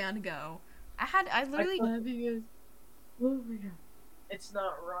hairband go? I literally. Oh my god. It's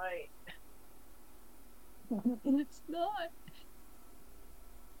not right. It's not.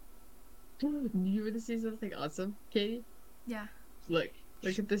 You want to see something awesome, Katie? Yeah. Look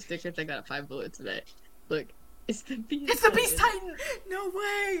at the stickers I got at 5 Bullets today. Look, it's the Beast. It's the Beast Titan! No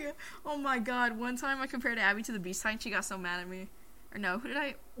way! Oh my god, one time I compared Abby to the Beast Titan, she got so mad at me. Or no, who did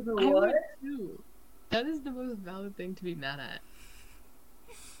I? I would too. That is the most valid thing to be mad at.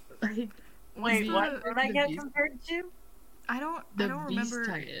 Like, Wait, what did I get compared to? I don't Beast remember.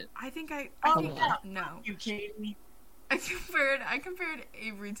 Titan. I think yeah. no. You kidding? I compared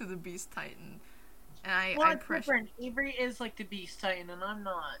Avery to the Beast Titan. And I It's different. Avery is like the Beast Titan, and I'm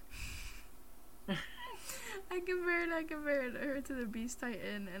not. I compared her to the Beast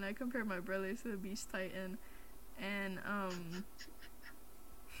Titan, and I compared my brother to the Beast Titan, and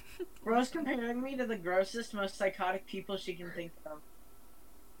Rose comparing me to the grossest, most psychotic people she can think of.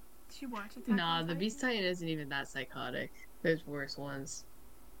 Did you watch it? Nah, the Beast Titan isn't even that psychotic. There's worse ones.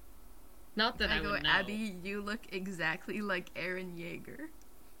 Not that I go, would know. Abby, you look exactly like Eren Yeager.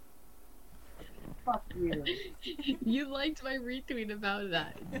 Fuck you. You liked my retweet about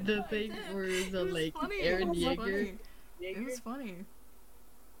that. The thing where it was like funny. Eren It was Yeager. funny. It was funny.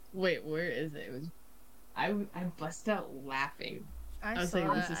 Wait, where is it? It was. I busted out laughing. I was saw like,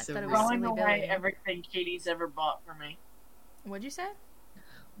 that. this is I so thought it weird. was Throwing silly away Billy. everything Katie's ever bought for me. What'd you say?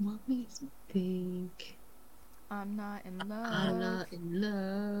 What makes me think I'm not in love. I'm not in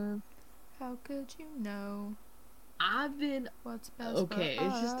love? How could you know I've been what's best okay. for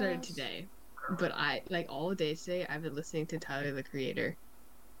It's just started us? today, but I like all day today. I've been listening to Tyler the Creator.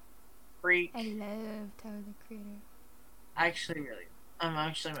 Freak. I love Tyler the Creator. I'm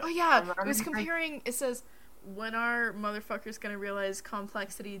actually. Oh yeah, I'm it was comparing. It says, when are motherfuckers gonna realize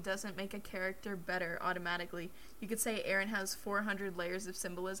complexity doesn't make a character better automatically? You could say Eren has 400 layers of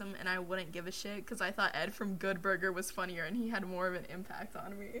symbolism, and I wouldn't give a shit because I thought Ed from Good Burger was funnier and he had more of an impact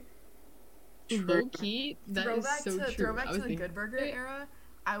on me. Low key, that is so true. Throwback I to was the thinking, Good Burger era.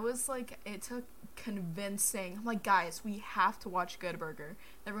 I was like, it took convincing. I'm like, guys, we have to watch Good Burger.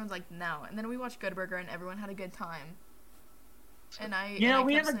 Everyone's like, no. And then we watched Good Burger, and everyone had a good time. And We kept have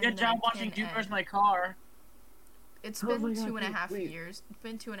a saying good that job it watching can Dude, Where's end. My Car? It's Oh been my God, 2.5 wait. years. It's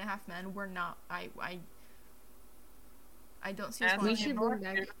been 2.5 men. We're not. I don't see us And we watching. should watch bring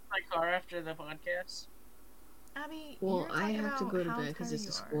back- Dude, Where's My Car after the podcast. Abby, well, you're I talking have to about go to how bed because tired it's a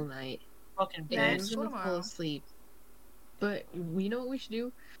you school are. night. Fucking Yeah, And it's I'm bitch. school gonna fall tomorrow. asleep. But you know what we should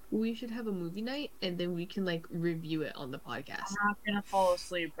do? We should have a movie night, and then we can like review it on the podcast. I'm not gonna fall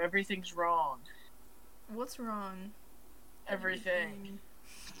asleep. Everything's wrong. What's wrong? Everything.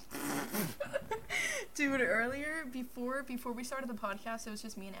 Dude, earlier before we started the podcast, it was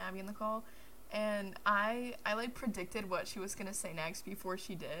just me and Abby in the call, and I like predicted what she was gonna say next before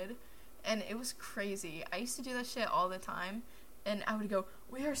she did, and it was crazy. I used to do that shit all the time, and I would go,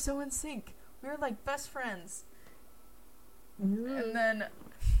 "We are so in sync. We're like best friends," and then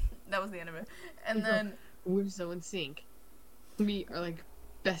that was the end of it. And then We're so in sync. We are like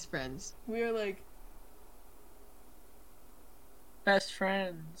best friends. we were like, Best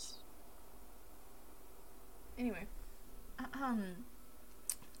friends. anyway,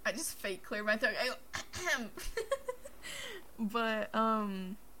 I just fake clear my throat. I go, but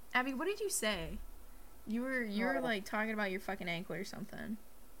Abby, what did you say? You were like talking about your fucking ankle or something.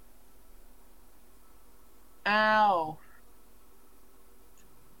 Ow.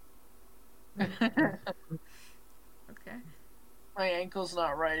 Okay. My ankle's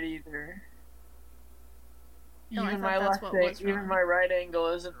not right either. No, I even thought my that's left what was even wrong. my right ankle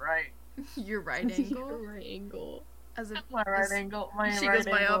isn't right. Your right ankle, Your right angle. as if My right as- ankle. My she right goes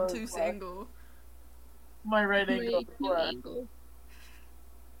by ankle is obtuse left. angle. My right ankle is Your left. angle.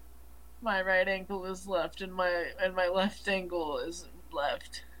 My right ankle is left, and my left ankle is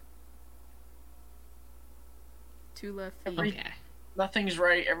left. Two left feet. Okay. Nothing's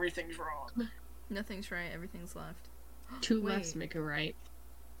right. Everything's wrong. Nothing's right. Everything's left. Two Wait. lefts make a right.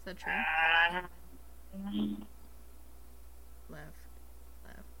 Is that true? Ah. Left.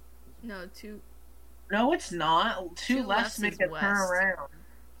 No, two No, it's not. Two Two lefts lefts make is a turn west.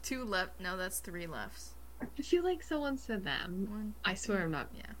 around. left. No, that's three lefts. I feel like someone said that. One. I swear I'm not.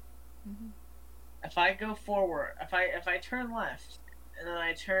 Yeah. Mm-hmm. If I go forward, if I turn left, and then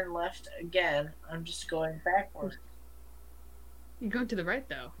I turn left again, I'm just going backwards. You're going to the right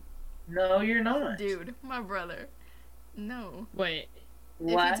though. No, you're not. Dude, my brother. No. Wait,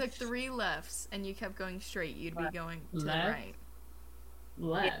 Left. If you took 3 lefts and you kept going straight, you'd be going to the Left? right.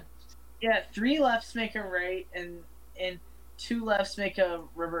 left. Yeah, 3 lefts make a right, and 2 lefts make a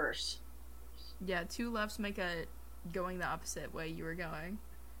reverse. Yeah, 2 lefts make a going the opposite way you were going.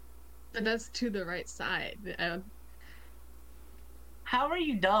 But that's to the right side. I don't, How are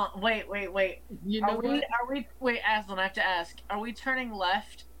you done? Wait. you know what? Wait, Aslan, I have to ask. Are we turning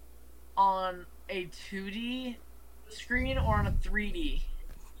left on a 2D screen or on a 3D?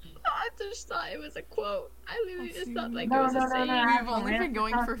 I just thought it was a quote. I literally just thought like No, it was no, a no, saying. no. We've only been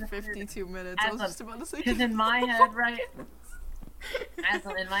going for Aslan, 52 minutes. I was Aslan, just about to say. Because in my head, right?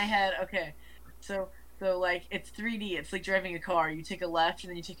 Aslan, in my head, okay. So like it's 3D. It's like driving a car. You take a left and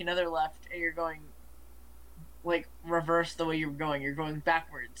then you take another left, and you're going like reverse the way you're going. You're going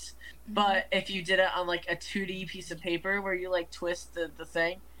backwards. But if you did it on like a 2D piece of paper where you like twist the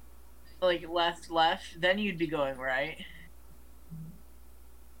thing, like left, then you'd be going right.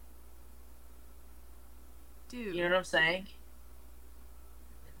 Dude. You know what I'm saying?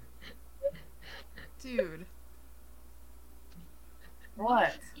 Dude.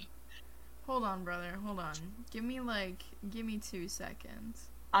 What? Hold on, brother. Hold on. Give me 2 seconds.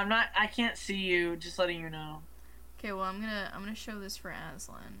 I can't see you, just letting you know. Okay, well, I'm gonna show this for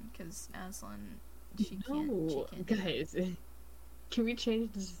Aslan, because Aslan, she can't. No, guys, can we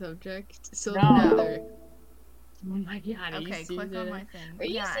change the subject? So No. that oh my god, are you Okay, click serious? on my thing. Are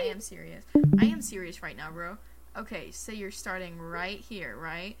you Yeah, I serious? am serious. I am serious right now, bro. Okay, say you're starting right here,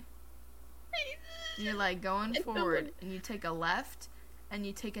 right? You're like going forward, and you take a left, and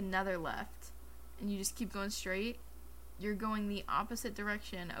you take another left, and you just keep going straight. You're going the opposite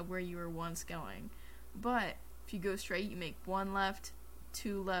direction of where you were once going. But if you go straight, you make 1 left,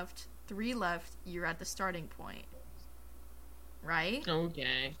 2 left, 3 left, you're at the starting point. Right?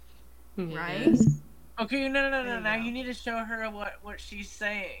 Okay. Right? Yes. Okay, no. There you Now go. you need to show her what she's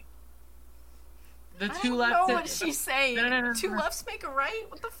saying. The I 2 don't lefts. know and- what she's saying. No. 2 lefts make a right?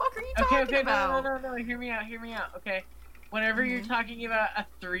 What the fuck are you Okay, talking about? no. Hear me out. Okay, whenever you're Mhm. talking about a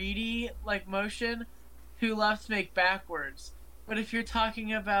 3D like motion, 2 lefts make backwards. But if you're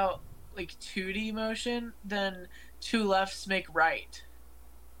talking about like 2D motion, then 2 lefts make right.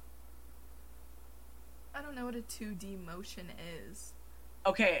 I don't know what a 2D motion is.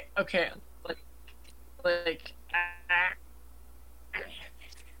 Okay. Like.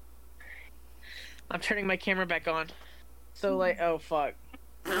 I'm turning my camera back on. So like, oh fuck.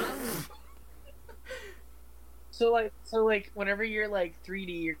 So like, whenever you're like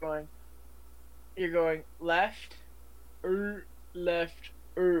 3D, you're going left, left,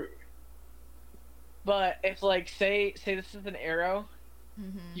 But if like say this is an arrow,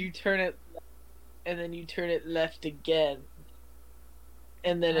 Mm-hmm. you turn it, and then you turn it left again,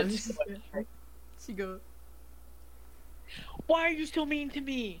 and then it's. She goes. Why are you so mean to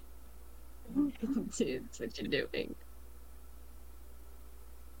me? Dude, that's what you're doing.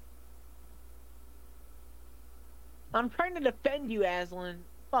 I'm trying to defend you, Aslan.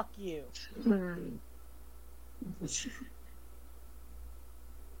 Fuck you.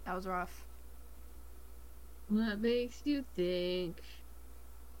 That was rough. What makes you think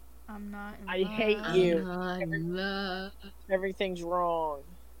I'm not in I love. hate I'm you. not in love? Everything's wrong.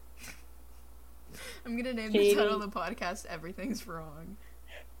 I'm gonna name Katie. the title of the podcast Everything's Wrong.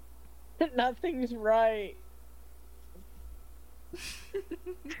 Nothing's right.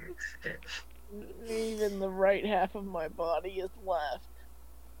 Even the right half of my body is left.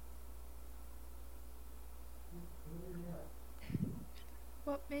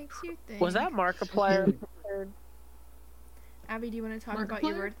 What makes you think? Was that Markiplier? Abby, do you want to talk about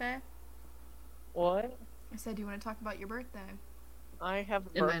your Markiplier? birthday? What? I said, do you want to talk about your birthday? I have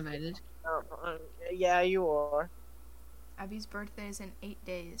a Am I birthday. invited? Yeah, you are. Abby's birthday is in 8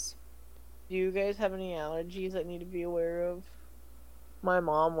 days. Do you guys have any allergies I need to be aware of? My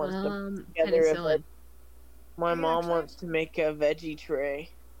mom wants to Penicillin. My Yeah, mom actually- wants to make a veggie tray.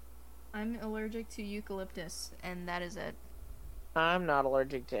 I'm allergic to eucalyptus, and that is it. I'm not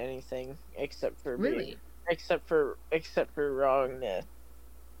allergic to anything except for Really? except for wrongness,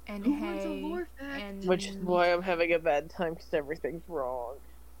 And Who wants a hay, lore fact? and which is why I'm having a bad time because everything's wrong.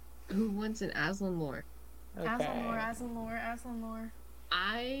 Who wants an Aslan lore? Aslan lore.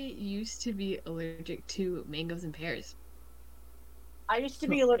 I used to be allergic to mangoes and pears. I used to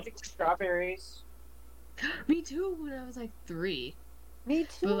be allergic to strawberries. Me too when I was like 3. Me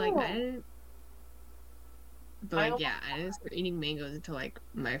too. But like I didn't. But I like yeah, I didn't start eating mangoes until like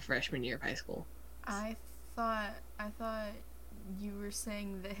my freshman year of high school. I thought you were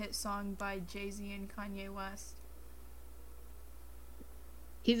saying the hit song by Jay-Z and Kanye West.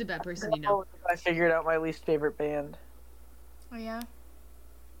 He's a bad person, you know. I figured out my least favorite band. Oh yeah.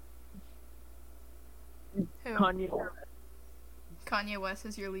 Who? Kanye West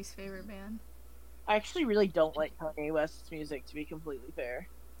is your least favorite band? I actually really don't like Kanye West's music, to be completely fair.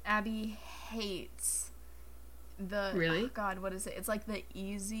 Abby hates the... Really? Oh God, what is it? It's like the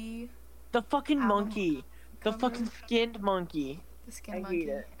Easy... The fucking album monkey. The cover. fucking skinned monkey. The Skin I hate Monkey.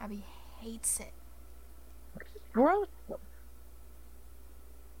 it. Abby hates it. Gross.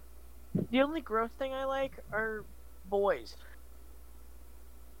 The only gross thing I like are boys.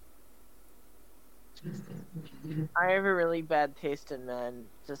 I have a really bad taste in men,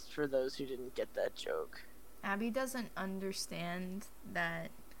 just for those who didn't get that joke. Abby doesn't understand that...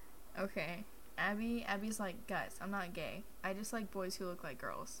 Okay, Abby's like, guys, I'm not gay. I just like boys who look like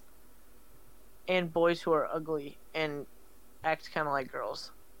girls. And boys who are ugly and act kind of like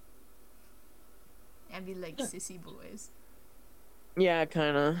girls. Abby likes sissy boys. Yeah,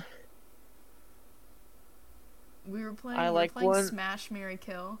 kind of. We were playing, one. Smash, Marry,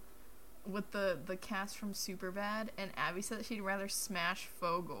 Kill with the cast from Superbad, and Abby said that she'd rather smash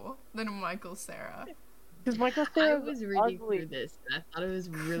Fogel than Michael Cera. Because Michael I Cera was reading ugly. through this, and I thought it was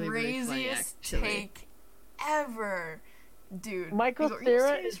really, really funny, Craziest actually. take ever. Dude. Michael Are you Cera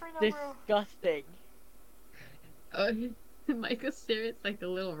serious is right now, bro? disgusting. Oh, Michael Cera's like a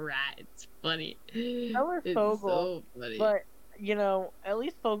little rat. It's funny. So is It's Fogel, so funny. But, you know, at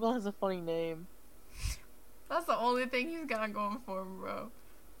least Fogel has a funny name. That's the only thing he's got going for him, bro.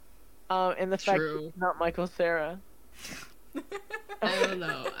 And the fact True. that he's not Michael Cera. I don't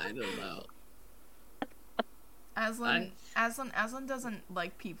know. Aslan doesn't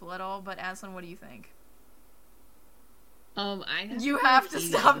like people at all, but Aslan, what do you think? You have to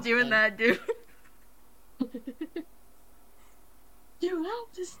stop doing that, dude. You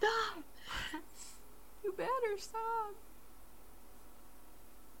have to stop. You better stop.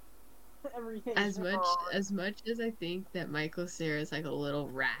 Everything As much as I think that Michael Cera is like a little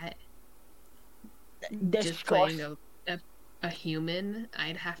rat, just playing a human,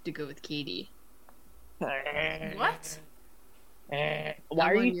 I'd have to go with Katie. What? Why I'm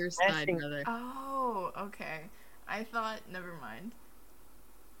are on you your side, smashing- brother? Oh, okay. I thought, never mind.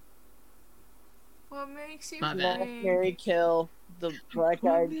 What makes you My bad. Fuck, think? Marry, Kill, the Black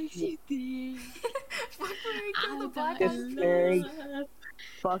What Eyed makes Peas. Fuck, you think Mary, kill the I black got eyed Mary. peas. love?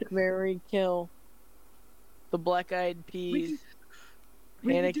 Fuck, Marry, Kill, the Black Eyed Peas.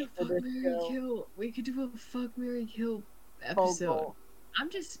 We Panic could do at the fuck, Marry, Disco. kill. We could do a fuck, Marry, kill episode. Fogel. I'm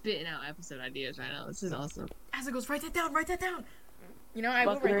just spitting out episode ideas right now. This is awesome. As it goes, write that down, write that down. You know, I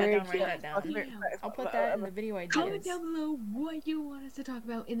will Fuck, write Marry, that Kill. down. Fuck, Marry- I'll put that in the video ideas. Comment down below what you want us to talk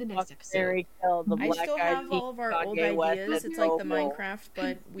about in the next Fuck, episode. Marry, Kill, the I Black still Eyed have Peas, all of our old Kanye West, ideas. and It's like the Fogel. Minecraft,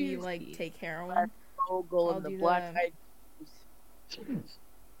 but we like take heroin. Fogel I'll and the do Black that. Eyed Peas.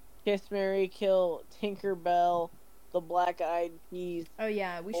 Kiss, Marry, Kill, Tinkerbell, the Black Eyed Peas. Oh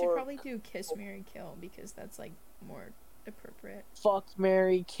yeah, we should Or- probably do Kiss, Marry, Kill because that's like more appropriate. Fuck,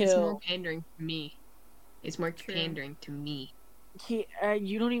 Marry, It's more Kill. pandering to me. It's more True. pandering to me.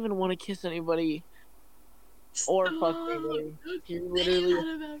 You don't even want to kiss anybody or fuck anybody. You're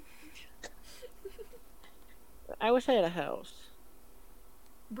literally. I wish I had a house.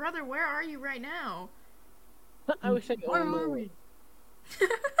 Brother, where are you right now? I wish I could. Where are we?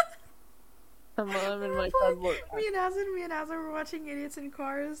 I'm in my Like, cardboard. Me and Azan were watching Idiots in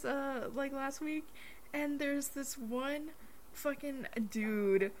Cars, like last week, and there's this one fucking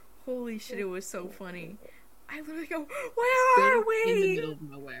dude. Holy shit, it was so funny. I literally go, where are we? In the middle of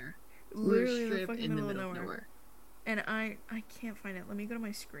nowhere. Literally We're the straight fucking in the middle middle of nowhere. And I can't find it. Let me go to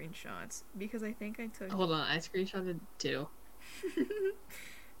my screenshots because I think I took. Hold on, I screenshotted too.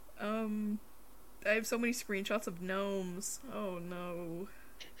 I have so many screenshots of gnomes. Oh no.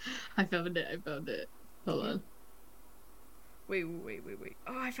 I found it. Hold on. Wait.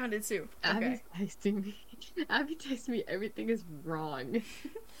 Oh, I found it too. Okay. Abby's texting me. Abby texted me everything is wrong.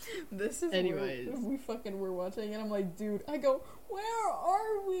 This is Anyways. what we fucking were watching, and I'm like, dude, I go, where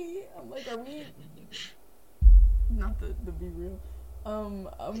are we? I'm like, are we? Not to be real. I'm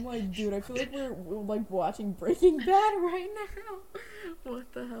like, dude, I feel like we're like watching Breaking Bad right now.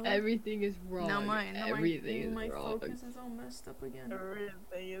 What the hell? Everything is wrong. Now Everything my is wrong. focus is all messed up again.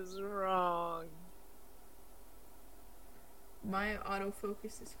 Everything is wrong. My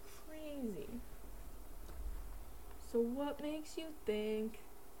autofocus is crazy. So what makes you think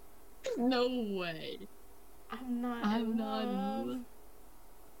No way. I'm not I'm in not in love? love.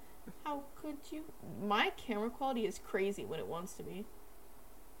 How could you? My camera quality is crazy when it wants to be.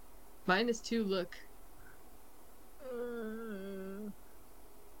 Mine is 2, look.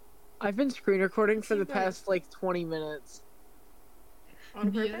 I've been screen recording for You the better- past like 20 minutes.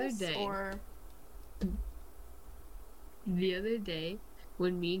 On The other purpose, day. or The other day,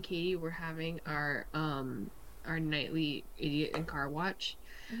 when me and Katie were having our nightly idiot and car watch,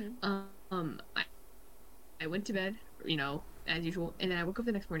 Mhm. I went to bed, as usual, and then I woke up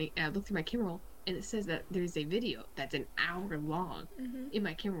the next morning and I looked through my camera roll and it says that there's a video that's an hour long in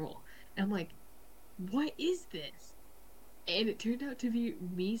my camera roll. And I'm like, what is this? And it turned out to be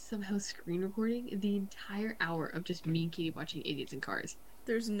me somehow screen recording the entire hour of just me and Katie watching idiots in cars.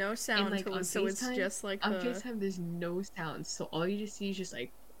 there's no sound like, to on it, so it's FaceTime- just like On the. FaceTime, there's no sound, so all you just see is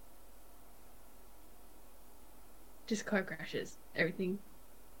just car crashes. Everything.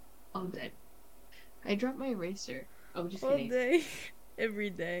 All dead. I dropped my eraser. Oh, just All kidding. day, every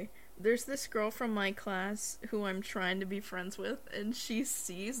day. There's this girl from my class who I'm trying to be friends with, and she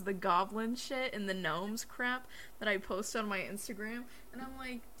sees the goblin shit and the gnomes crap that I post on my Instagram, and I'm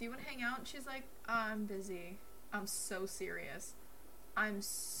like, do you want to hang out? And she's like, I'm busy. I'm so serious. I'm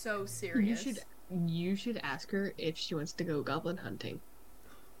so serious. You should ask her if she wants to go goblin hunting.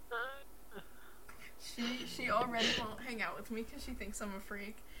 She already won't hang out with me because she thinks I'm a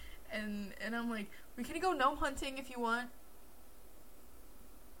freak, and I'm like, we can go gnome hunting if you want.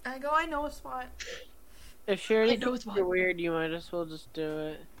 I go, I know a spot. If she already I know thinks it's fine. you're weird, you might as well just do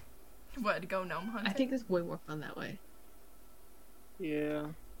it. What, go gnome hunting? I think it's way more fun that way. Yeah.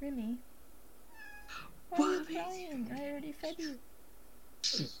 Remy. Why What? are you crying? I already fed you.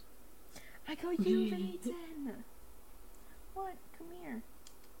 I go, you've eaten. What? Come here.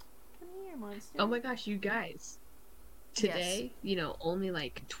 Come here, monster. Oh my gosh, you guys. Today, only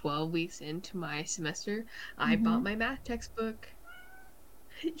like 12 weeks into my semester, I bought my math textbook.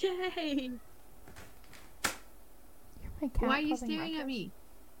 Yay! My cat Why are you causing staring at ruckus. me?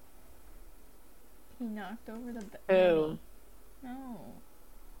 He knocked over the bed. Who? No.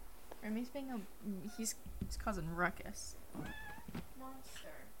 Remy's being he's causing ruckus. Monster.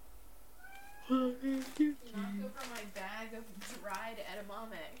 He knocked over my bag of dried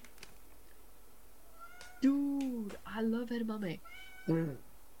edamame. Dude, I love edamame.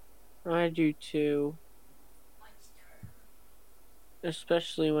 I do too.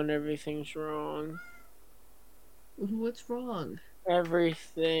 Especially when everything's wrong. What's wrong?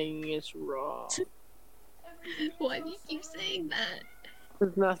 Everything is wrong. Why do you keep saying that?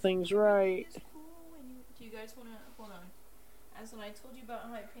 Because nothing's right. Do you guys want to hold on? As when I told you about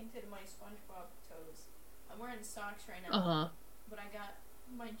how I painted my SpongeBob toes, I'm wearing socks right now. Uh-huh. But I got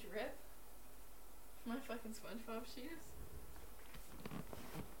my drip, my fucking SpongeBob shoes.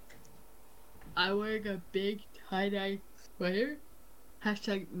 I'm wearing a big tie-dye sweater.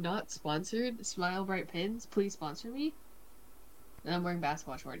 Hashtag not sponsored. Smile Bright Pins. Please sponsor me. And I'm wearing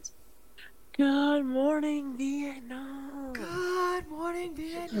basketball shorts. Good morning, Vietnam. Good morning,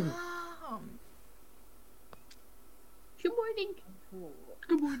 Vietnam. Good morning.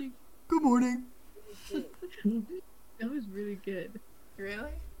 Good morning. Good morning. That was really good.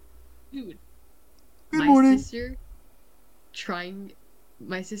 Really? Dude. Good morning.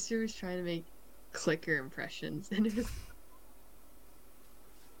 My sister was trying to make clicker impressions, and it was...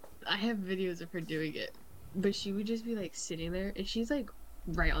 I have videos of her doing it, but she would just be like sitting there, and she's like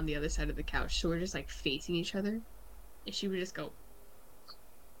right on the other side of the couch, so we're just like facing each other, and she would just go,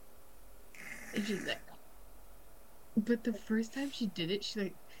 and she's like, but the first time she did it,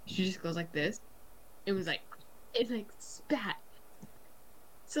 she just goes like this. It was like, it like spat.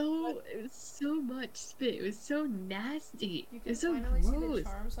 So it was so much spit. It was so nasty. You It can was so finally see the gross.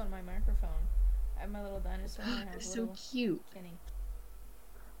 charms on my microphone. I have my little dinosaur and I have It was a so little cute. Kenny.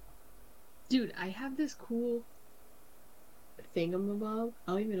 Dude, I have this cool thingamabob.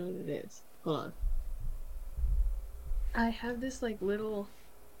 I don't even know what it is. Hold on. I have this like little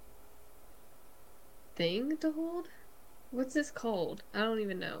thing to hold. What's this called? I don't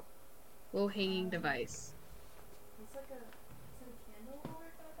even know. Little hanging device. It's like is it a candle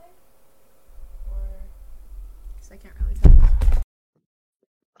holder kind of thing? Or... Because I can't really tell.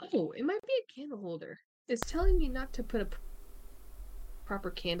 Oh, it might be a candle holder. It's telling me not to put a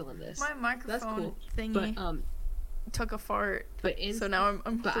proper candle in this. My microphone That's cool. thingy But took a fart. but in So now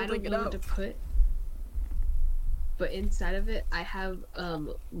I'm but I holding don't it know up. what to put. But inside of it, I have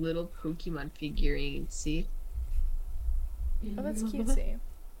little Pokemon figurines. See? Oh, that's cutesy.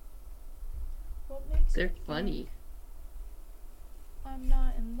 What makes They're you funny. think I'm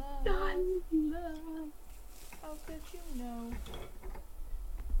not in love. Not in love. How could you know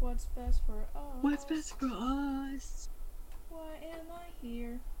what's best for us? What's best for us? Why am I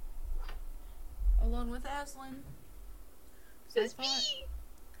here? Alone with Aslan. 'Cause It's me.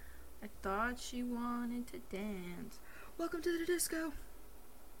 I thought she wanted to dance. Welcome to the disco.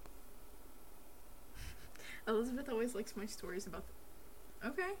 Elizabeth always likes my stories about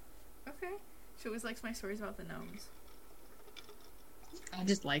Okay. She always likes my stories about the gnomes. I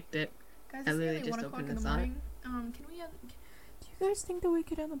just liked it. Guys, I it's literally nearly just 1 o'clock opened in the this on it. morning. Can we end... Do you guys think that we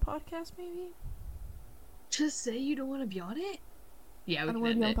could end the podcast, maybe? Just say you don't want to be on it? Yeah, we I don't can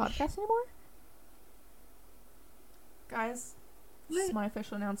want to end be on it. the podcast anymore? Guys, this is What? my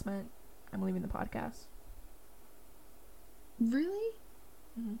official announcement. I'm leaving the podcast. Really?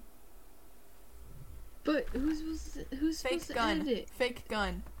 Mm-hmm. But who's supposed to edit it? Fake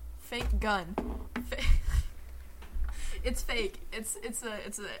gun. Fake gun. It's fake. It's a...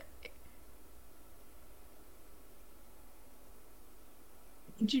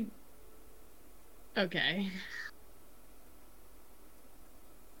 Did you... Okay.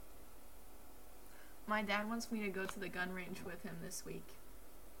 My dad wants me to go to the gun range with him this week.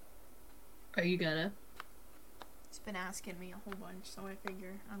 Are you gonna? He's been asking me a whole bunch, so I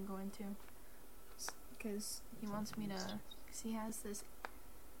figure I'm going to. Because he wants me to... Because he has this...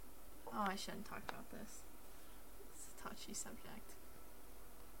 Oh, I shouldn't talk about this. It's a touchy subject.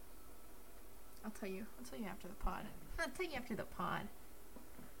 I'll tell you after the pod. I'll tell you after the pod.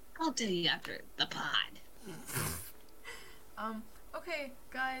 I'll tell you after the pod. Okay,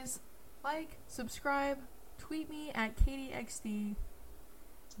 guys. Like, subscribe, tweet me at kateyxd.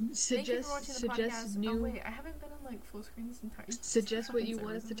 Thank you for watching the podcast. New... Oh wait, I haven't been on like full screen this entire. Suggest what you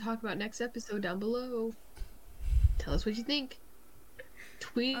want us to talk about next episode down below. Tell us what you think.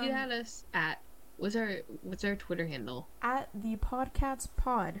 Tweet at us at what's our Twitter handle? At the Podcats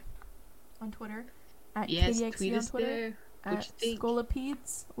Pod on Twitter. At Yes, kateyxd tweet on us Twitter. there. What At you think?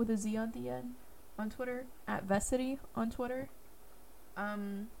 scolipedez with a Z on the end on Twitter. At vehsity on Twitter.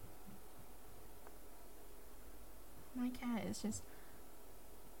 My cat is just...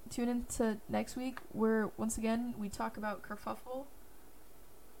 Tune in to next week where, once again, we talk about kerfuffle.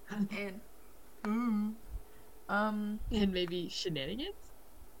 And... And maybe shenanigans?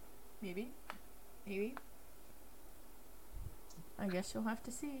 Maybe. I guess you'll have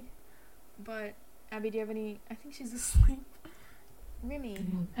to see. But, Abby, do you have any... I think she's asleep. Remy.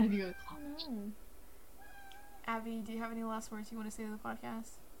 Abby goes, Oh, no. Abby, do you have any last words you want to say to the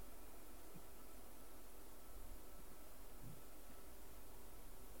podcast?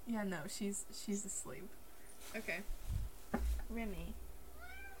 Yeah, no, she's asleep. Okay. Remy.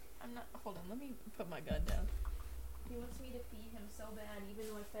 I'm not... Hold on, let me put my gun down. He wants me to feed him so bad, even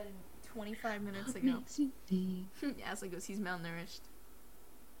though I fed him 25 minutes ago. Ashley goes, he's malnourished.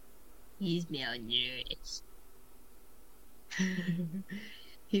 He's malnourished.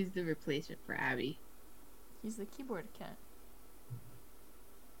 He's the replacement for Abby. He's the keyboard cat.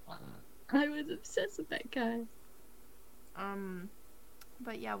 I was obsessed with that guy.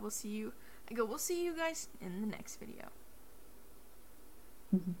 But yeah, we'll see you guys in the next video.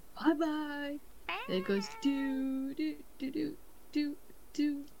 Bye bye. There goes do do do do do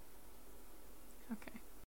do.